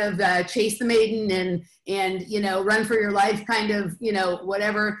lot of chase the maiden and you know, run for your life kind of, you know,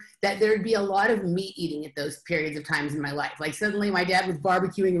 whatever, that there'd be a lot of meat eating at those periods of times in my life. Like suddenly my dad was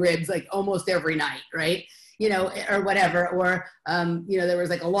barbecuing ribs like almost every night, right? You know, or whatever, or, you know, there was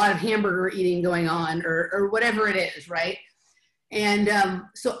like a lot of hamburger eating going on or whatever it is, right? And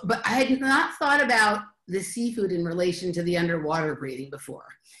so, but I had not thought about the seafood in relation to the underwater breathing before.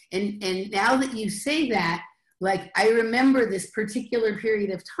 And now that you say that, like, I remember this particular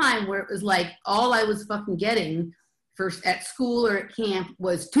period of time where it was like all I was fucking getting first at school or at camp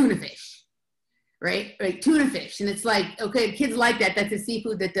was tuna fish, right? Like tuna fish. And it's like, okay, kids like that. That's a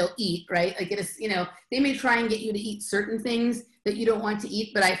seafood that they'll eat, right? Like it is, you know, they may try and get you to eat certain things that you don't want to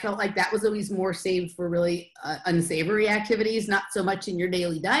eat, but I felt like that was always more saved for really unsavory activities, not so much in your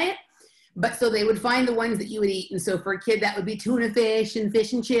daily diet. But so they would find the ones that you would eat. And so for a kid, that would be tuna fish and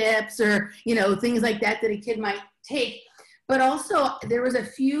fish and chips or, you know, things like that that a kid might take. But also there was a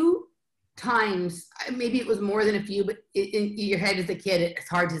few times, maybe it was more than a few, but in your head as a kid, it's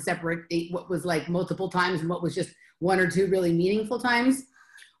hard to separate what was like multiple times and what was just one or two really meaningful times,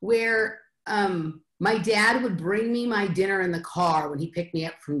 where my dad would bring me my dinner in the car when he picked me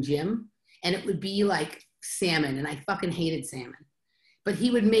up from gym, and it would be like salmon, and I fucking hated salmon. But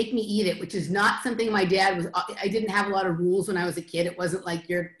he would make me eat it, which is not something my dad was, I didn't have a lot of rules when I was a kid. It wasn't like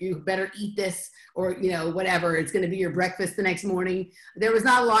you better eat this or, you know, whatever, it's going to be your breakfast the next morning. There was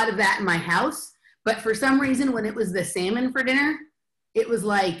not a lot of that in my house. But for some reason, when it was the salmon for dinner, it was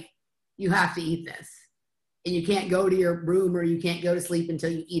like, you have to eat this. And you can't go to your room or you can't go to sleep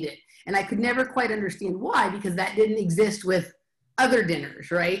until you eat it. And I could never quite understand why, because that didn't exist with other dinners,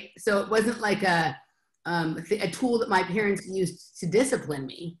 right? So it wasn't like a tool that my parents used to discipline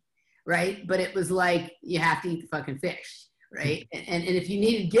me, right? But it was like, you have to eat the fucking fish, right? And if you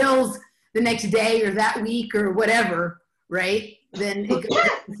needed gills the next day or that week or whatever, right, then it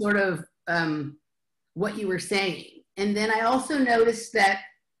goes sort of what you were saying. And then I also noticed that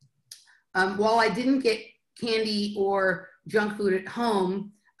while I didn't get candy or junk food at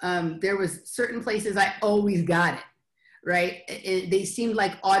home, there was certain places I always got it. Right? They seemed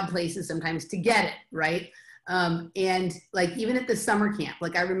like odd places sometimes to get it, right? And like even at the summer camp,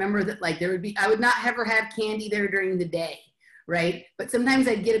 like I remember that like there would be, I would not ever have candy there during the day, right? But sometimes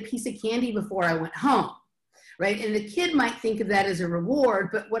I'd get a piece of candy before I went home, right? And the kid might think of that as a reward,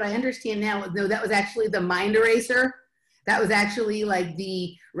 but what I understand now is no, that was actually the mind eraser. That was actually like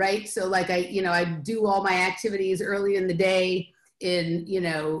the, right? So like I do all my activities early in the day in, you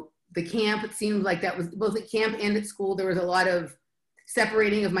know, the camp. It seemed like that was both at camp and at school. There was a lot of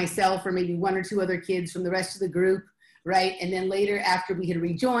separating of myself or maybe one or two other kids from the rest of the group, right? And then later after we had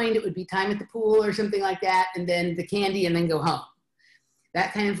rejoined, it would be time at the pool or something like that. And then the candy and then go home,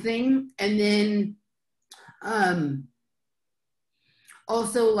 that kind of thing. And then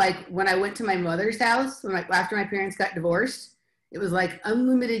also like when I went to my mother's house, after my parents got divorced, it was like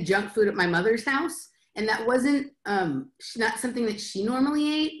unlimited junk food at my mother's house. And that wasn't not something that she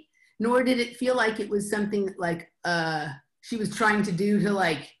normally ate, nor did it feel like it was something that like she was trying to do to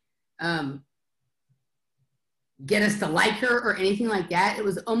like get us to like her or anything like that. It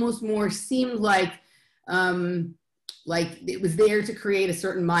was almost more seemed like it was there to create a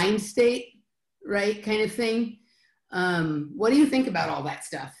certain mind state, right, kind of thing. What do you think about all that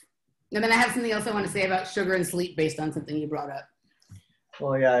stuff? And then I have something else I want to say about sugar and sleep based on something you brought up.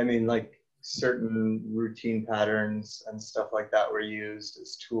 Well, yeah, I mean, like certain routine patterns and stuff like that were used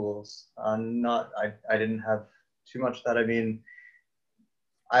as tools. I didn't have too much of that. I mean,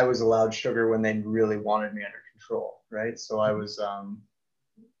 I was allowed sugar when they really wanted me under control, right? So I was,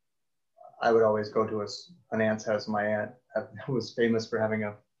 I would always go to an aunt's house. My aunt was famous for having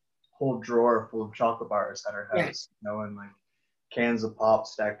a whole drawer full of chocolate bars at her house, you know, and like cans of pop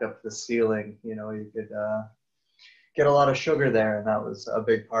stacked up to the ceiling. You know, you could get a lot of sugar there, and that was a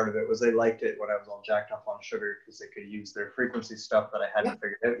big part of it. Was they liked it when I was all jacked up on sugar because they could use their frequency stuff that I hadn't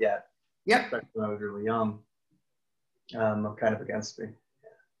figured out yet. Yep. Especially when I was really young. Kind of against me.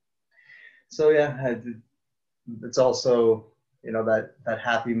 So yeah, it's also, you know, that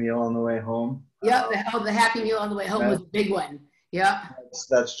happy meal on the way home. Yeah, the happy meal on the way home was a big one. Yeah.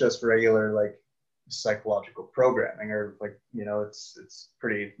 That's just regular like psychological programming, or like, you know, it's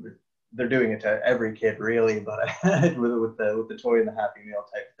pretty. They're doing it to every kid really, but with the toy and the happy meal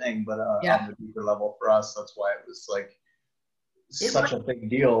type thing. But on the deeper level for us, that's why it was like such a big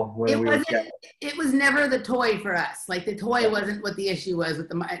deal when we were kids. It was never the toy for us. Like the toy wasn't what the issue was with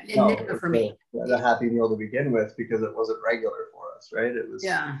never for me. The happy meal to begin with, because it wasn't regular for us, right? It was,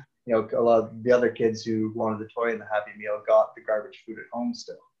 you know, a lot of the other kids who wanted the toy and the happy meal got the garbage food at home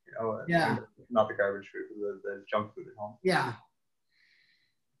still, you know? Not the garbage food, the junk food at home. Yeah.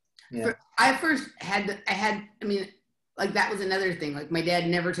 Yeah. I mean, like that was another thing. Like my dad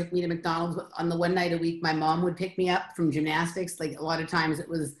never took me to McDonald's, but on the one night a week, my mom would pick me up from gymnastics. Like a lot of times it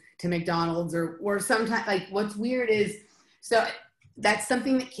was to McDonald's or sometimes like what's weird is, so that's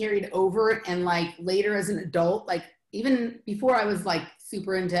something that carried over. And like later as an adult, like even before I was like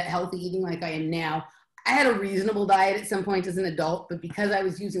super into healthy eating like I am now, I had a reasonable diet at some point as an adult, but because I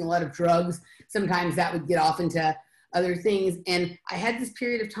was using a lot of drugs, sometimes that would get off into other things. And I had this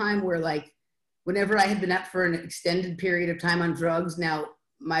period of time where like, whenever I had been up for an extended period of time on drugs, now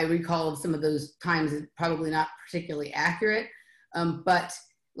my recall of some of those times is probably not particularly accurate, but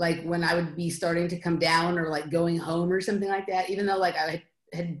like when I would be starting to come down or like going home or something like that, even though like I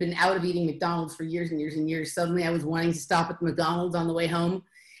had been out of eating McDonald's for years and years and years, suddenly I was wanting to stop at McDonald's on the way home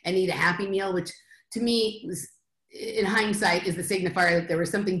and eat a Happy Meal, which to me was, in hindsight, is the signifier that there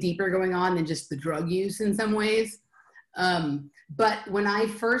was something deeper going on than just the drug use in some ways. But when I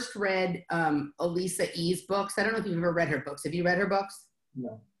first read Elisa E's books, I don't know if you've ever read her books. Have you read her books?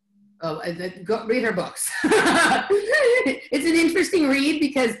 No. Oh, go read her books. It's an interesting read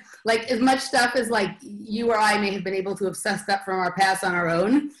because like as much stuff as like you or I may have been able to have sussed up from our past on our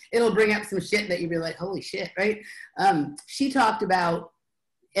own, it'll bring up some shit that you'd be like, holy shit, right? She talked about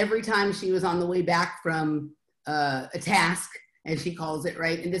every time she was on the way back from a task, as she calls it,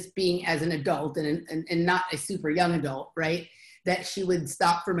 right? And this being as an adult and not a super young adult, right? That she would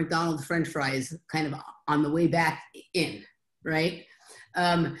stop for McDonald's French fries kind of on the way back in, right?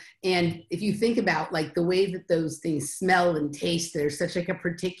 And if you think about like the way that those things smell and taste, there's such like a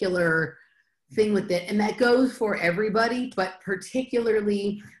particular thing with it. And that goes for everybody, but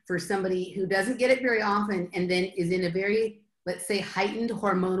particularly for somebody who doesn't get it very often and then is in a very, let's say, heightened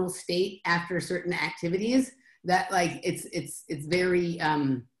hormonal state after certain activities, that like it's very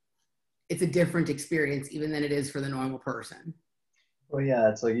it's a different experience even than it is for the normal person. Well, yeah,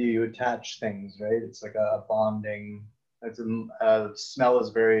 it's like you attach things, right? It's like a bonding. It's smell is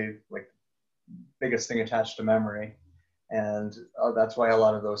very like biggest thing attached to memory, and that's why a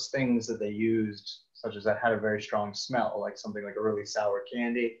lot of those things that they used, such as that had a very strong smell, like something like a really sour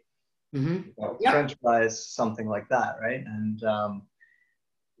candy, Yep. French fries, something like that, right? And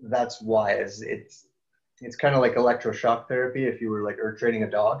that's why it's kind of like electroshock therapy if you were like training a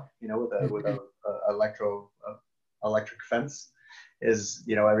dog, with a electric fence. Is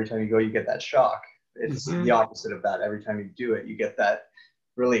every time you go, you get that shock. It's the opposite of that. Every time you do it, you get that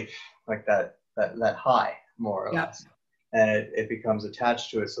relief, like that high, more or less, and it becomes attached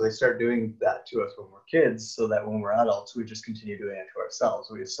to it. So they start doing that to us when we're kids, so that when we're adults, we just continue doing it to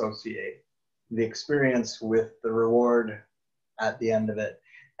ourselves. We associate the experience with the reward at the end of it,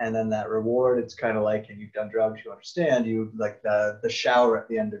 and then that reward, it's kind of like, and you've done drugs, you understand, you like the shower at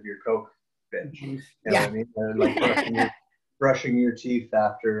the end of your Coke binge. You know what I mean? Or like brushing your teeth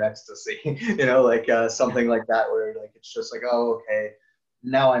after ecstasy, like something like that, where like it's just like, oh, okay,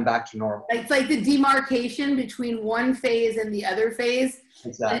 now I'm back to normal. It's like the demarcation between one phase and the other phase.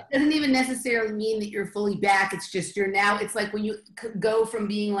 Exactly. And it doesn't even necessarily mean that you're fully back. It's just it's like when you go from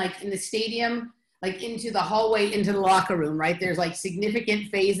being like in the stadium, like into the hallway, into the locker room, right? There's like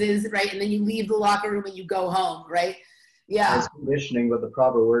significant phases, right? And then you leave the locker room and you go home, right? Yeah. It's conditioning, but the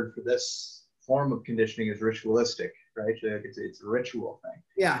proper word for this form of conditioning is ritualistic, right? It's a ritual thing.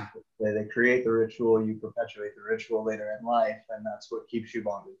 Yeah. They create the ritual, you perpetuate the ritual later in life, and that's what keeps you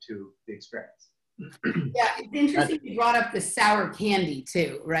bonded to the experience. Yeah, it's interesting you brought up the sour candy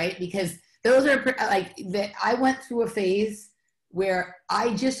too, right? Because those are like that. I went through a phase where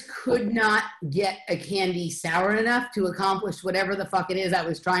I just could not get a candy sour enough to accomplish whatever the fuck it is I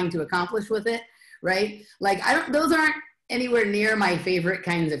was trying to accomplish with it, right? Like those aren't anywhere near my favorite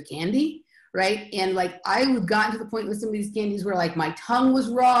kinds of candy, right? And like I've gotten to the point with some of these candies where like my tongue was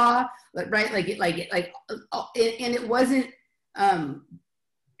raw, right? And it wasn't,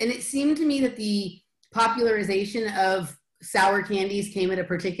 and it seemed to me that the popularization of sour candies came at a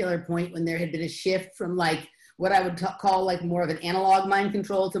particular point when there had been a shift from like what I would call like more of an analog mind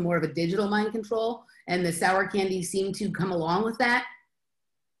control to more of a digital mind control. And the sour candies seemed to come along with that.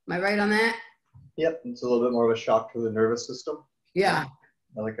 Am I right on that? Yep, it's a little bit more of a shock to the nervous system. Yeah.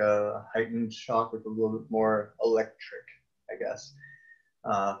 Like a heightened shock with a little bit more electric, I guess.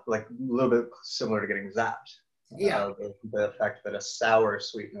 Like a little bit similar to getting zapped. Yeah. The effect that a sour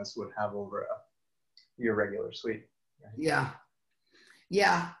sweetness would have over your regular sweet. Right? Yeah.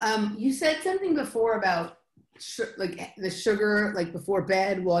 Yeah. You said something before about like the sugar, like before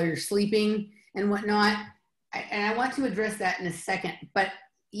bed while you're sleeping and whatnot. And I want to address that in a second, but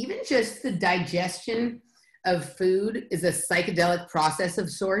even just the digestion of food is a psychedelic process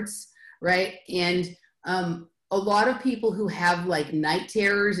of sorts, right? And a lot of people who have like night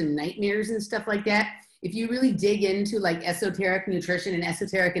terrors and nightmares and stuff like that, if you really dig into like esoteric nutrition and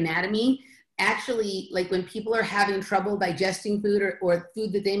esoteric anatomy, actually, like when people are having trouble digesting food, or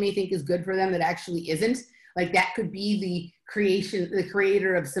food that they may think is good for them that actually isn't, like that could be the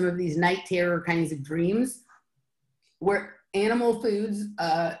creator of some of these night terror kinds of dreams, where animal foods,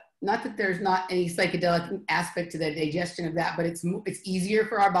 not that there's not any psychedelic aspect to the digestion of that, but it's easier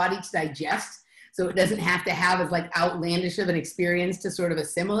for our body to digest. So it doesn't have to have as like outlandish of an experience to sort of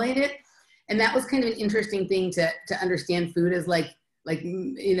assimilate it. And that was kind of an interesting thing to understand food as like,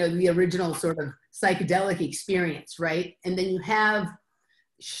 you know, the original sort of psychedelic experience, right? And then you have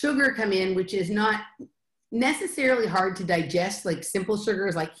sugar come in, which is not necessarily hard to digest, like simple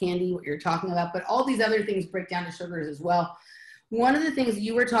sugars like candy, what you're talking about, but all these other things break down to sugars as well. One of the things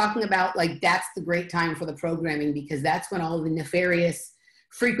you were talking about, like that's the great time for the programming, because that's when all the nefarious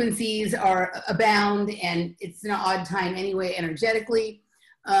frequencies are abound, and it's an odd time anyway energetically.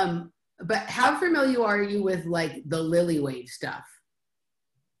 But how familiar are you with like the lily wave stuff?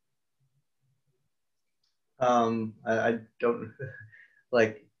 I don't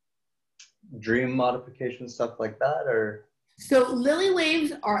like dream modification stuff like that, or? So lily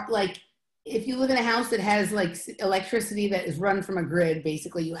waves are like, if you live in a house that has like electricity that is run from a grid,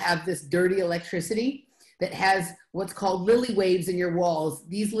 basically you have this dirty electricity that has what's called lily waves in your walls.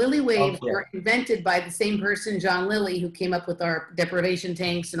 These lily waves were invented by the same person, John Lilly, who came up with our deprivation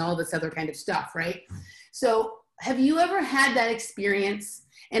tanks and all this other kind of stuff, right? So have you ever had that experience?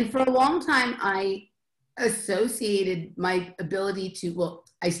 And for a long time, I associated my ability to, well,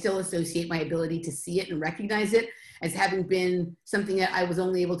 I still associate my ability to see it and recognize it as having been something that I was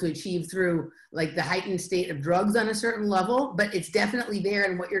only able to achieve through like the heightened state of drugs on a certain level, but it's definitely there.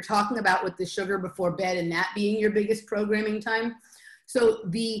 And what you're talking about with the sugar before bed and that being your biggest programming time. So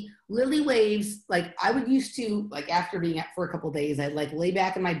the lily waves, like I would used to, like after being up for a couple of days, I'd like lay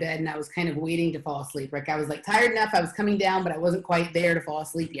back in my bed and I was kind of waiting to fall asleep. Like I was like tired enough, I was coming down, but I wasn't quite there to fall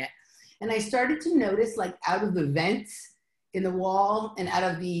asleep yet. And I started to notice like out of the vents in the wall and out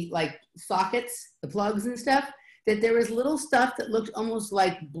of the like sockets, the plugs and stuff, that there was little stuff that looked almost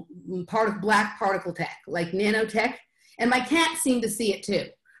like part of black particle tech, like nanotech. And my cat seemed to see it too,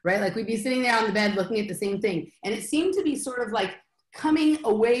 right? Like we'd be sitting there on the bed looking at the same thing. And it seemed to be sort of like coming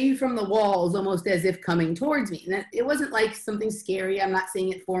away from the walls, almost as if coming towards me. And it wasn't like something scary. I'm not saying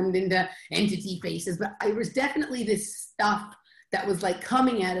it formed into entity faces, but it was definitely this stuff that was like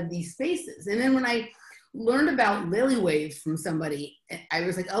coming out of these spaces. And then when I learned about lily waves from somebody, I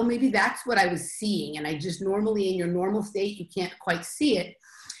was like, oh, maybe that's what I was seeing. And I just normally in your normal state, you can't quite see it.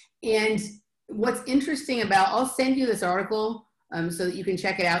 And what's interesting about, I'll send you this article so that you can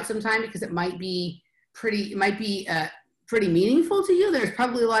check it out sometime, because it might be pretty meaningful to you. There's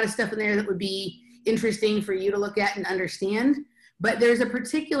probably a lot of stuff in there that would be interesting for you to look at and understand. But there's a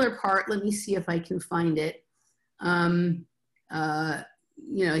particular part, let me see if I can find it.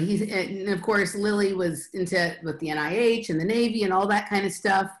 You know, and of course, Lily was into with the NIH and the Navy and all that kind of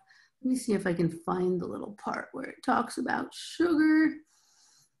stuff. Let me see if I can find the little part where it talks about sugar.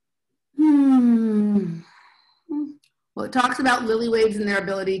 Well, it talks about lily waves and their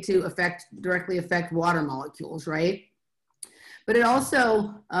ability to directly affect water molecules, right? But it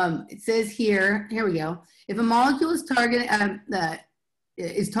also, it says here we go. If a molecule is targeted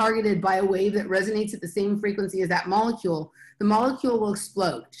by a wave that resonates at the same frequency as that molecule, the molecule will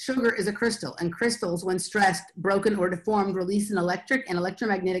explode. Sugar is a crystal, and crystals, when stressed, broken, or deformed, release an electric and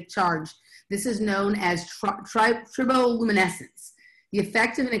electromagnetic charge. This is known as triboluminescence. The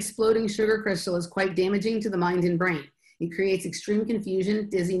effect of an exploding sugar crystal is quite damaging to the mind and brain. It creates extreme confusion,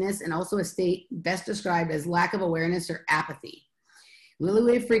 dizziness, and also a state best described as lack of awareness or apathy. Lily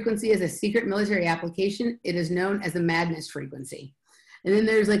wave frequency is a secret military application. It is known as the madness frequency. And then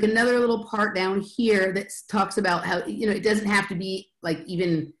there's like another little part down here that talks about how, you know, it doesn't have to be like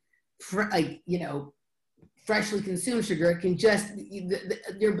even freshly consumed sugar. It can just,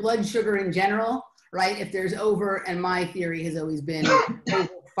 your blood sugar in general, right? If there's over, and my theory has always been over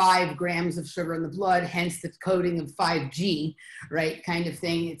 5 grams of sugar in the blood, hence the coding of 5G, right? Kind of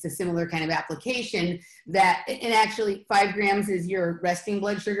thing. It's a similar kind of application that, and actually 5 grams is your resting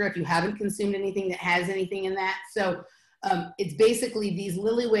blood sugar if you haven't consumed anything that has anything in that. So it's basically these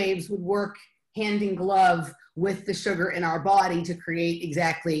lily waves would work hand in glove with the sugar in our body to create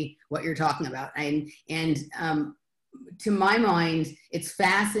exactly what you're talking about. And to my mind, it's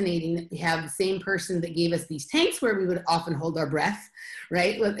fascinating that we have the same person that gave us these tanks where we would often hold our breath,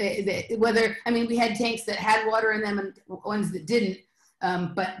 right? Whether, I mean, we had tanks that had water in them and ones that didn't,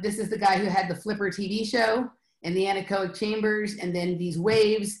 but this is the guy who had the Flipper TV show and the anechoic chambers and then these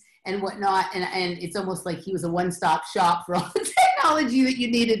waves. and whatnot. And it's almost like he was a one-stop shop for all the technology that you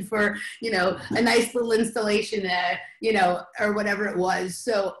needed for, a nice little installation, or whatever it was.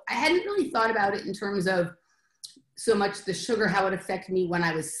 So I hadn't really thought about it in terms of so much the sugar, how it affected me when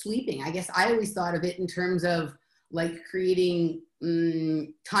I was sleeping. I guess I always thought of it in terms of like creating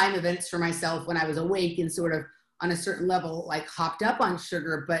time events for myself when I was awake and sort of on a certain level, like hopped up on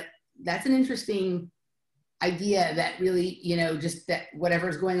sugar. But that's an interesting idea that really, just that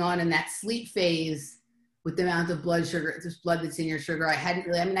whatever's going on in that sleep phase with the amount of blood sugar, this blood that's in your sugar. I hadn't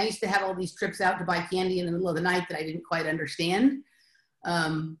really, I used to have all these trips out to buy candy in the middle of the night that I didn't quite understand.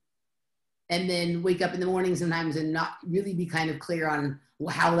 And then wake up in the morning sometimes and not really be kind of clear on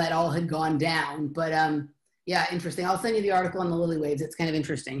how that all had gone down. But yeah, interesting. I'll send you the article on the lily waves. It's kind of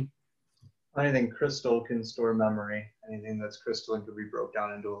interesting. Anything crystal can store memory. Anything that's crystalline could be broke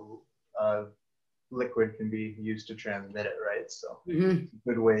down into a liquid, can be used to transmit it, right? So Mm-hmm. It's a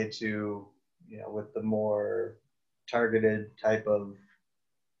good way to, with the more targeted type of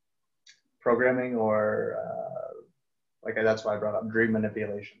programming or that's why I brought up dream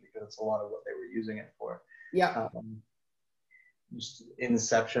manipulation, because it's a lot of what they were using it for. Yeah. Just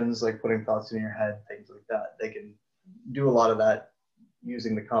inceptions, like putting thoughts in your head, things like that. They can do a lot of that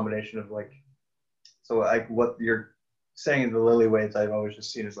using the combination of what you're saying in the lily waves, I've always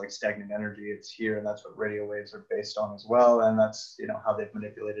just seen as like stagnant energy. It's here, and that's what radio waves are based on as well. And that's, how they've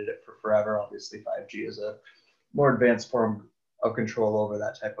manipulated it for forever. Obviously 5G is a more advanced form of control over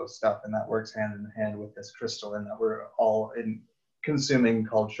that type of stuff, and that works hand in hand with this crystalline that we're all consuming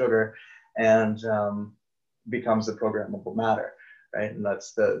called sugar, and becomes the programmable matter, right? And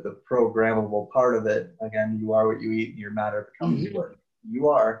that's the programmable part of it. Again, you are what you eat, and your matter becomes Mm-hmm. what you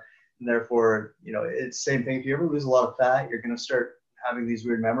are. And therefore, it's the same thing. If you ever lose a lot of fat, you're going to start having these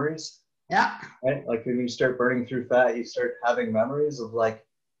weird memories. Yeah. Right? Like when you start burning through fat, you start having memories of not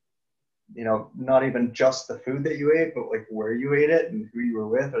even just the food that you ate, but like where you ate it and who you were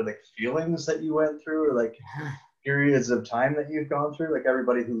with, or like feelings that you went through, or like periods of time that you've gone through. Like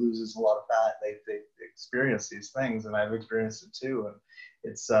everybody who loses a lot of fat, they experience these things, and I've experienced it too. And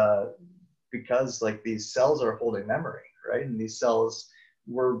it's because like these cells are holding memory, right? And these cells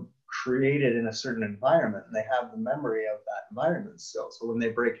were created in a certain environment, and they have the memory of that environment still. So when they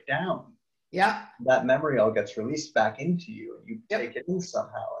break down, that memory all gets released back into you, and you take it in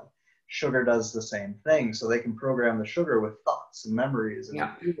somehow. And sugar does the same thing. So they can program the sugar with thoughts and memories and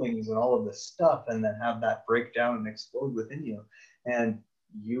feelings and all of this stuff, and then have that break down and explode within you. And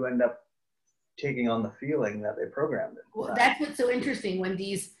you end up taking on the feeling that they programmed it. Well, that's what's so interesting when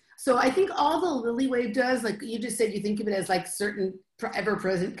so I think all the lily wave does, like you just said, you think of it as like certain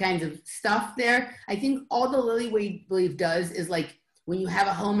ever-present kinds of stuff there. I think all the lily wave does is like when you have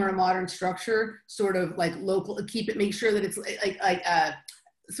a home or a modern structure, sort of like local, make sure that it's like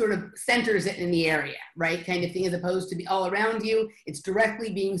sort of centers it in the area, right? Kind of thing, as opposed to be all around you. It's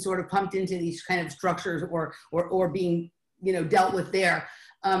directly being sort of pumped into these kind of structures or being, dealt with there.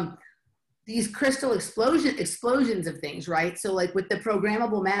 These crystal explosions of things, right? So like with the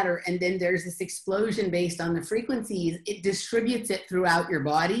programmable matter, and then there's this explosion based on the frequencies, it distributes it throughout your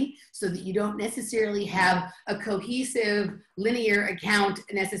body so that you don't necessarily have a cohesive linear account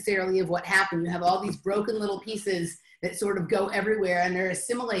necessarily of what happened. You have all these broken little pieces that sort of go everywhere, and they're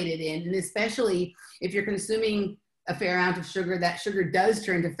assimilated in. And especially if you're consuming a fair amount of sugar, that sugar does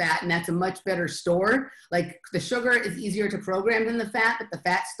turn to fat, and that's a much better store. Like the sugar is easier to program than the fat, but the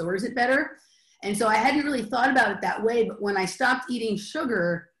fat stores it better. And so I hadn't really thought about it that way, but when I stopped eating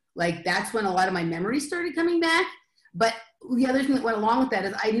sugar, like that's when a lot of my memories started coming back. But the other thing that went along with that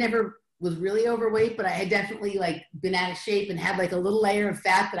is I never was really overweight, but I had definitely like been out of shape and had like a little layer of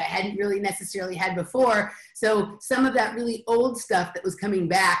fat that I hadn't really necessarily had before. So some of that really old stuff that was coming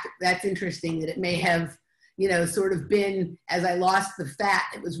back, that's interesting that it may have, sort of been, as I lost the fat,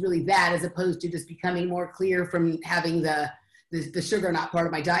 it was really that, as opposed to just becoming more clear from having the sugar not part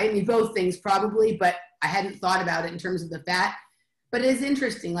of my diet. I mean, both things probably, but I hadn't thought about it in terms of the fat. But it is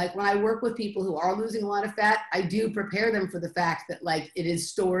interesting, like when I work with people who are losing a lot of fat, I do prepare them for the fact that like it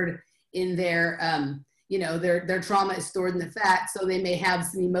is stored in their, their trauma is stored in the fat, so they may have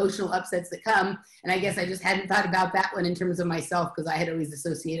some emotional upsets that come. And I guess I just hadn't thought about that one in terms of myself, because I had always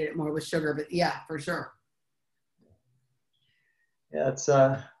associated it more with sugar, but yeah, for sure. Yeah, it's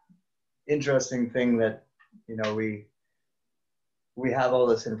a interesting thing that, we have all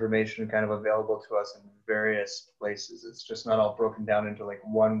this information kind of available to us in various places. It's just not all broken down into like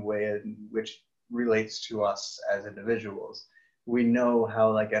one way in which relates to us as individuals. We know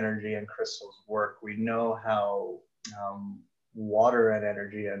how like energy and crystals work. We know how water and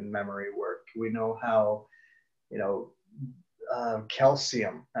energy and memory work. We know how,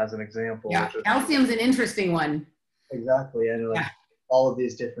 calcium as an example. Yeah, Which is calcium's an interesting one. exactly, and like Yeah. all of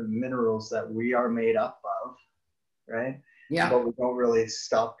these different minerals that we are made up of, right? Yeah. But we don't really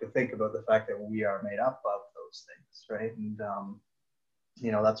stop to think about the fact that we are made up of those things, right? And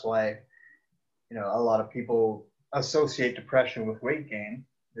that's why a lot of people associate depression with weight gain,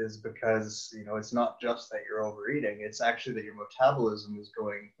 is because it's not just that you're overeating, it's actually that your metabolism is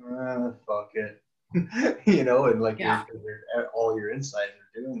going fuck it. And like Yeah. all your insides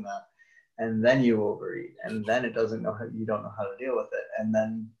are doing that, and then you overeat, and then you don't know how to deal with it, and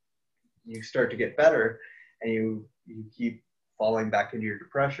then you start to get better, and you keep falling back into your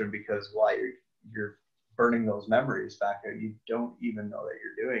depression, because why you're burning those memories back out. You don't even know that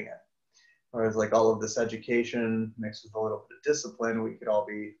you're doing it. Whereas like all of this education mixed with a little bit of discipline, we could all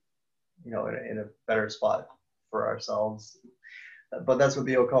be, in a better spot for ourselves. But that's what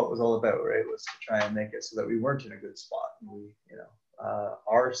the occult was all about, right? Was to try and make it so that we weren't in a good spot. And we,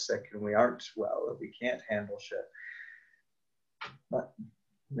 are sick and we aren't well, and we can't handle shit. But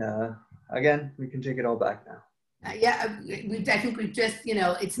again, we can take it all back now. Yeah, I think we've just,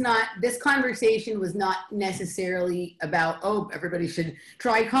 it's not, this conversation was not necessarily about, everybody should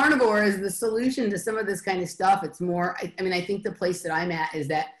try carnivore as the solution to some of this kind of stuff. It's more, I think the place that I'm at is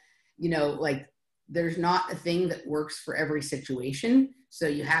that, like, there's not a thing that works for every situation. So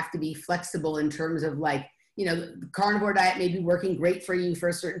you have to be flexible in terms of like, the carnivore diet may be working great for you for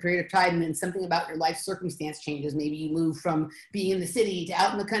a certain period of time, and then something about your life circumstance changes. Maybe you move from being in the city to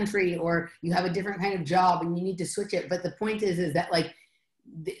out in the country, or you have a different kind of job and you need to switch it. But the point is that like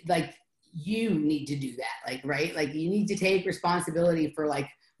you need to do that, like, right? Like you need to take responsibility for like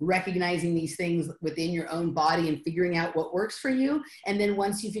recognizing these things within your own body and figuring out what works for you. And then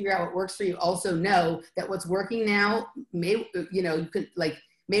once you figure out what works for you, also know that what's working now may, you could like,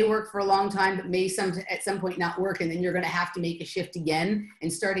 may work for a long time, but may at some point not work. And then you're going to have to make a shift again,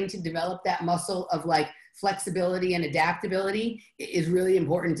 and starting to develop that muscle of like flexibility and adaptability is really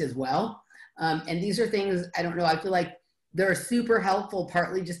important as well. And these are things, I don't know, I feel like they're super helpful,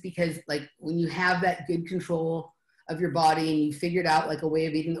 partly just because like when you have that good control of your body and you figured out like a way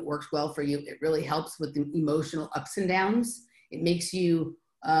of eating that works well for you, it really helps with the emotional ups and downs. It makes you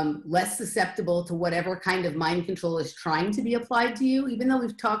less susceptible to whatever kind of mind control is trying to be applied to you, even though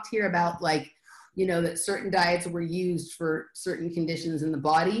we've talked here about like, that certain diets were used for certain conditions in the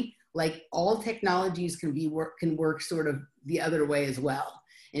body. Like all technologies can work sort of the other way as well.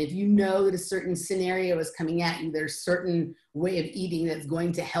 And if you know that a certain scenario is coming at you, there's a certain way of eating that's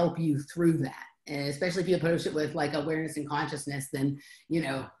going to help you through that. And especially if you approach it with like awareness and consciousness, then,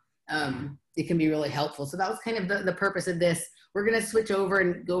 it can be really helpful. So that was kind of the purpose of this. We're going to switch over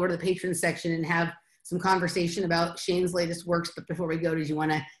and go over to the patron section and have some conversation about Shane's latest works. But before we go, did you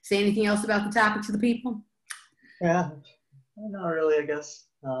want to say anything else about the topic to the people? Yeah, not really, I guess.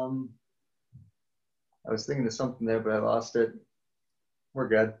 I was thinking of something there, but I lost it. We're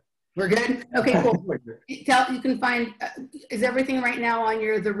good. We're good? Okay, cool. You can find, is everything right now on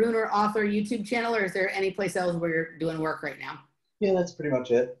the Runer Author YouTube channel, or is there any place else where you're doing work right now? Yeah, that's pretty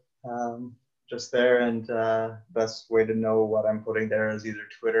much it. Just there, and best way to know what I'm putting there is either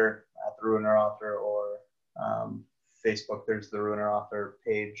Twitter at the Runer Author, or Facebook. There's the Runer Author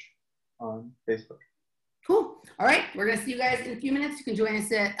page on Facebook. Cool. All right. We're going to see you guys in a few minutes. You can join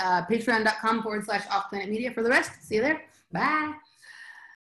us at patreon.com/offplanetmedia for the rest. See you there. Bye.